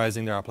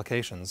containerizing their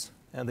applications,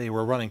 and they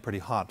were running pretty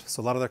hot.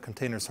 So a lot of their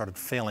containers started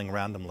failing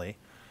randomly.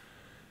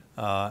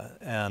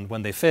 And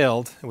when they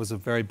failed, it was a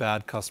very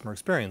bad customer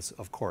experience,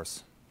 of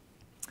course.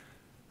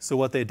 So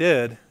what they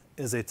did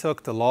is they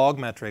took the log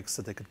metrics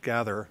that they could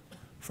gather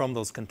from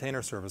those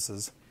container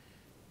services,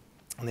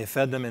 and they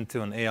fed them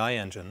into an AI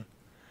engine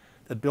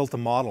that built a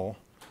model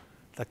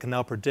that can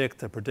now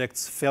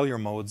predicts failure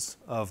modes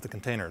of the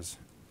containers.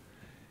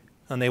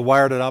 And they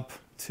wired it up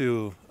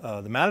to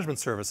the management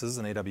services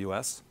in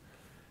AWS.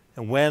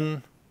 And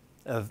when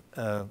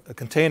a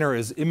container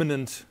is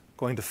imminently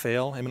going to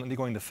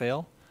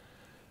fail,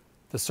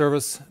 the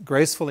service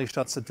gracefully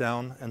shuts it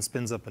down and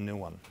spins up a new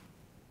one,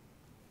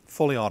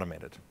 fully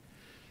automated.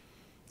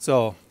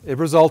 So it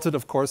resulted,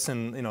 of course,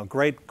 in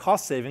great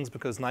cost savings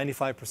because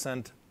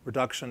 95%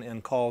 reduction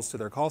in calls to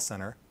their call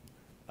center.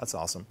 That's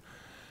awesome.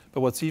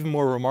 But what's even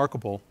more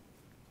remarkable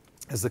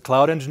is the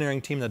cloud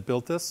engineering team that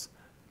built this,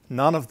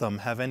 none of them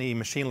have any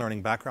machine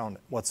learning background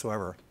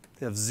whatsoever.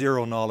 They have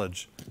zero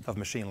knowledge of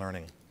machine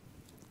learning.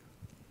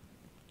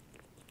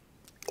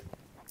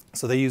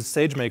 So they used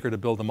SageMaker to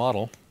build the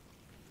model,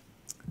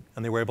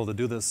 and they were able to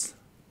do this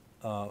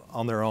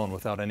on their own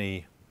without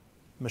any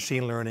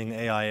machine learning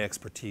AI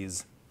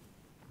expertise.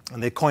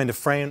 And they coined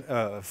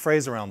a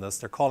phrase around this.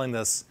 They're calling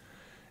this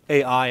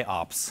AI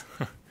ops,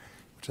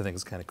 which I think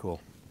is kind of cool.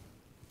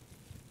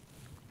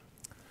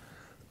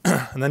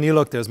 And then you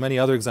look, there's many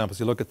other examples.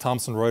 You look at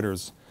Thomson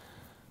Reuters.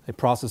 They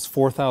process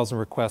 4,000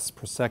 requests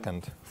per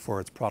second for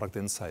its product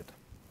insight.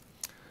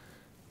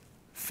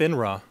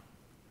 FINRA,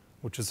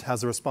 which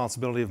has the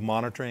responsibility of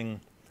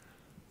monitoring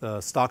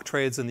the stock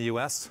trades in the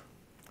US,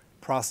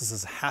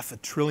 processes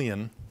 500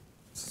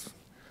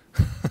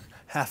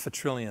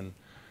 billion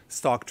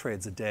stock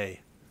trades a day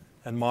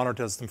and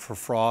monitors them for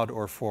fraud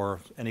or for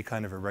any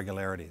kind of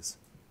irregularities.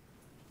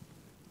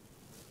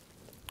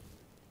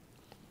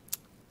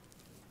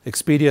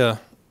 Expedia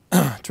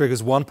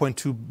triggers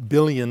 1.2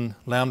 billion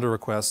Lambda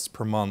requests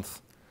per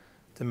month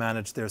to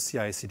manage their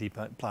CI/CD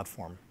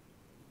platform.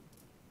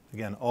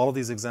 Again, all of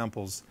these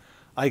examples,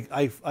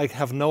 I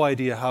have no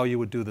idea how you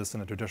would do this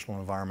in a traditional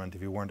environment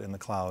if you weren't in the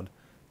cloud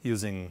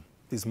using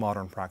these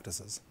modern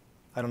practices.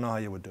 I don't know how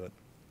you would do it.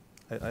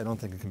 I don't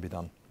think it can be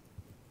done.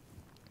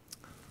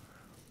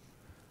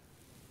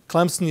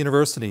 Clemson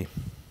University.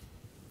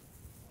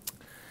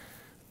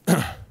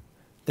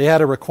 They had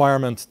a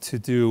requirement to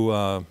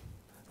do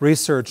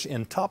research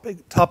in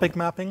topic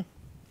mapping,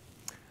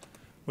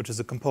 which is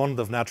a component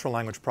of natural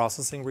language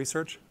processing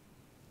research.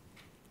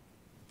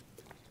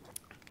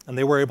 And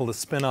they were able to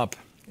spin up,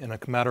 in a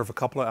matter of a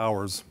couple of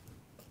hours,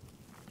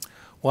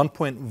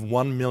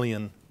 1.1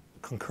 million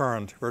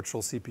concurrent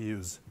virtual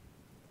CPUs.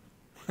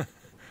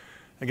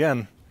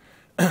 Again,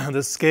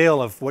 the scale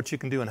of what you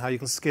can do and how you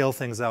can scale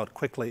things out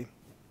quickly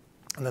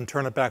and then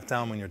turn it back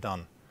down when you're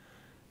done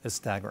is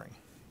staggering.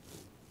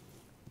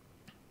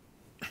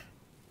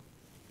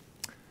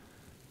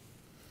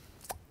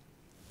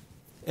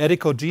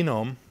 Edico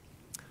Genome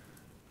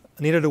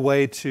needed a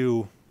way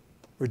to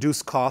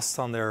reduce costs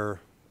on their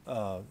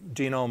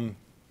genome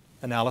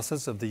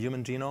analysis of the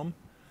human genome.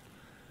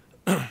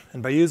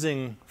 And by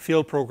using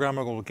field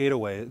programmable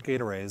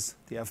gate arrays,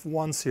 the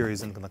F1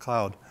 series in the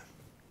cloud,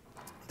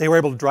 they were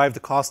able to drive the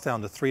cost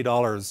down to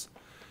 $3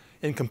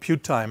 in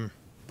compute time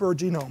per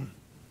genome.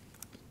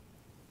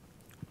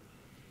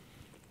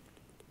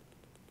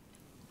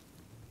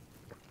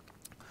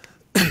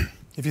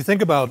 If you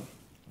think about,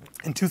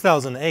 in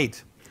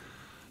 2008,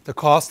 the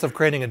cost of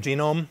creating a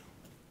genome,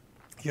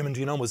 human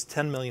genome, was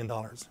 $10 million.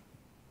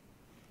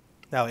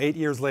 Now, 8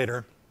 years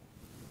later,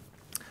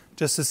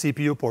 just the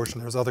CPU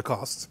portion, there's other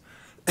costs.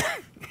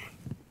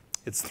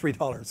 It's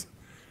 $3.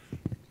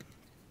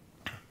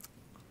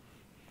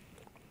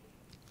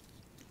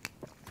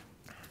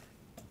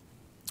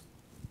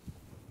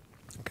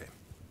 Okay.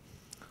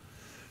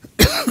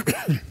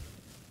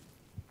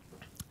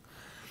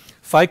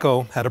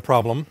 FICO had a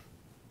problem,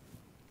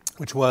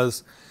 which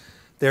was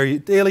their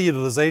daily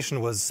utilization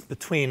was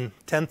between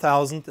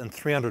 10,000 and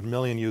 300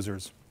 million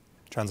users,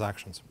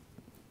 transactions.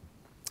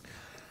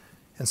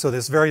 And so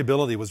this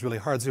variability was really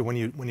hard. So when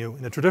you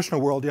in a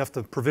traditional world, you have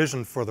to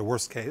provision for the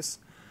worst case.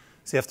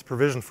 So you have to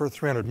provision for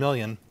 300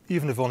 million,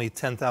 even if only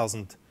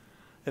 10,000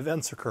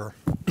 events occur.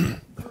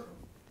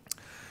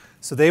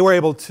 So they were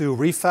able to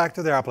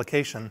refactor their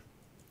application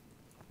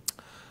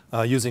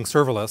using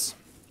serverless,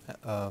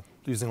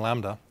 using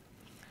Lambda.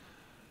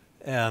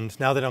 And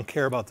now they don't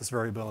care about this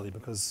variability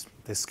because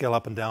they scale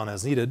up and down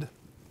as needed.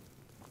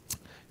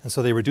 And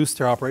so they reduced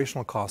their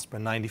operational cost by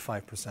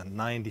 95%.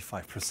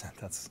 95%,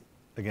 that's,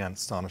 again,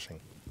 astonishing.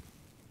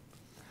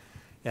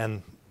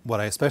 And what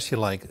I especially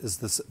like is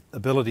this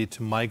ability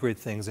to migrate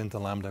things into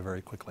Lambda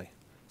very quickly.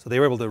 So they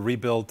were able to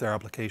rebuild their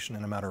application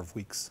in a matter of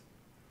weeks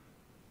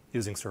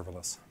using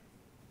serverless.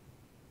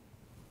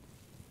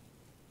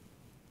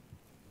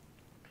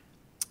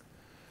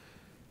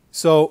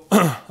 So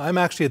I'm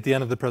actually at the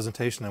end of the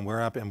presentation, and we're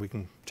up, and we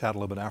can chat a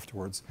little bit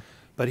afterwards.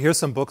 But here's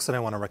some books that I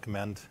want to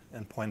recommend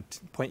and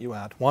point you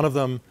at. One of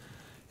them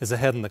is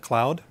Ahead in the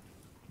Cloud,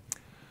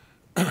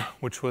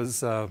 which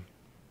was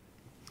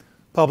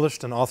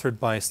published and authored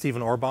by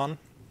Stephen Orban,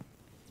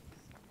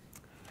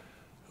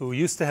 who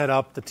used to head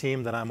up the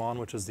team that I'm on,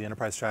 which is the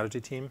enterprise strategy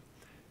team.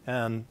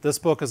 And this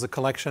book is a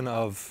collection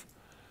of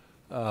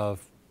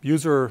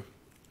user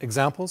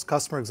examples,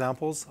 customer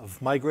examples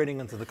of migrating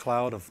into the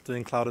cloud, of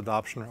doing cloud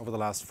adoption over the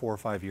last 4 or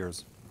 5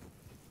 years.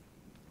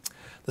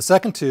 The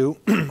second two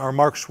are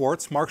Mark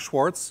Schwartz. Mark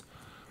Schwartz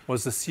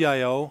was the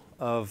CIO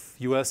of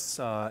US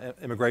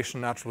Immigration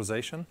and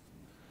Naturalization.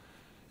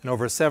 And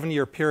over a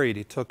 7-year period,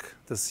 he took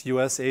this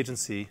US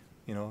agency,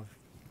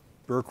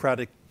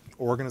 bureaucratic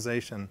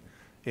organization,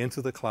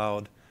 into the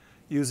cloud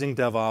using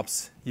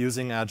DevOps,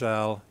 using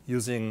Agile,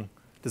 using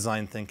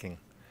design thinking.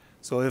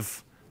 So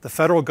if the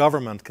federal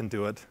government can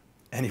do it,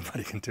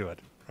 anybody can do it,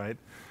 right?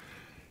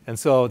 And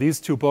so these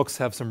two books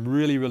have some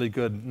really, really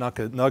good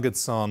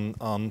nuggets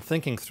on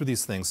thinking through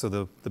these things. So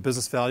the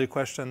business value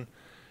question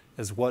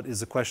is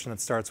a question that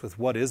starts with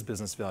what is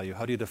business value?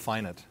 How do you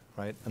define it,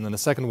 right? And then the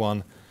second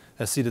one,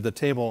 as seated at the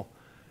table,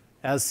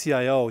 as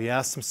CIO, he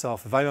asks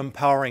himself, if I'm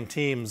empowering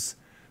teams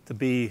to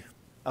be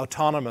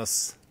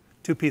autonomous,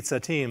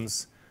 two-pizza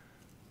teams,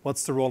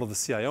 what's the role of the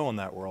CIO in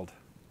that world?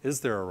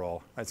 Is there a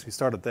role? Right, so he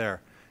started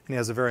there. And he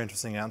has a very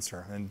interesting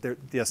answer. And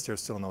yes,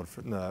 there's still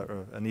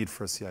a need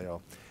for a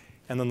CIO.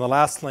 And then the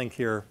last link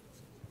here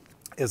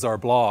is our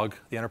blog,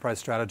 the Enterprise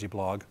Strategy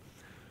blog,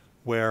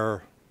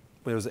 where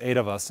there's 8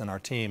 of us in our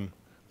team.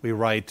 We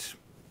write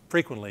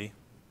frequently,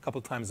 a couple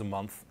of times a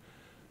month,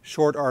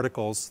 short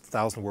articles,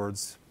 1,000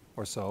 words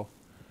or so,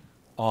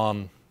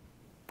 on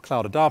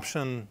cloud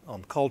adoption,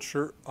 on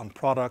culture, on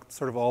product,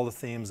 sort of all the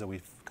themes that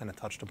we've kind of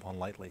touched upon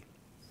lightly.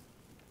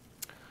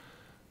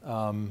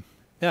 And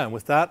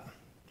with that,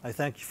 I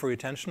thank you for your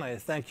attention. I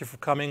thank you for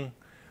coming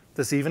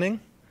this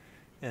evening.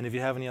 And if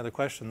you have any other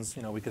questions,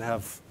 we could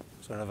have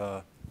sort of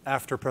a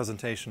after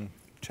presentation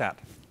chat.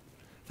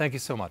 Thank you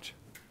so much.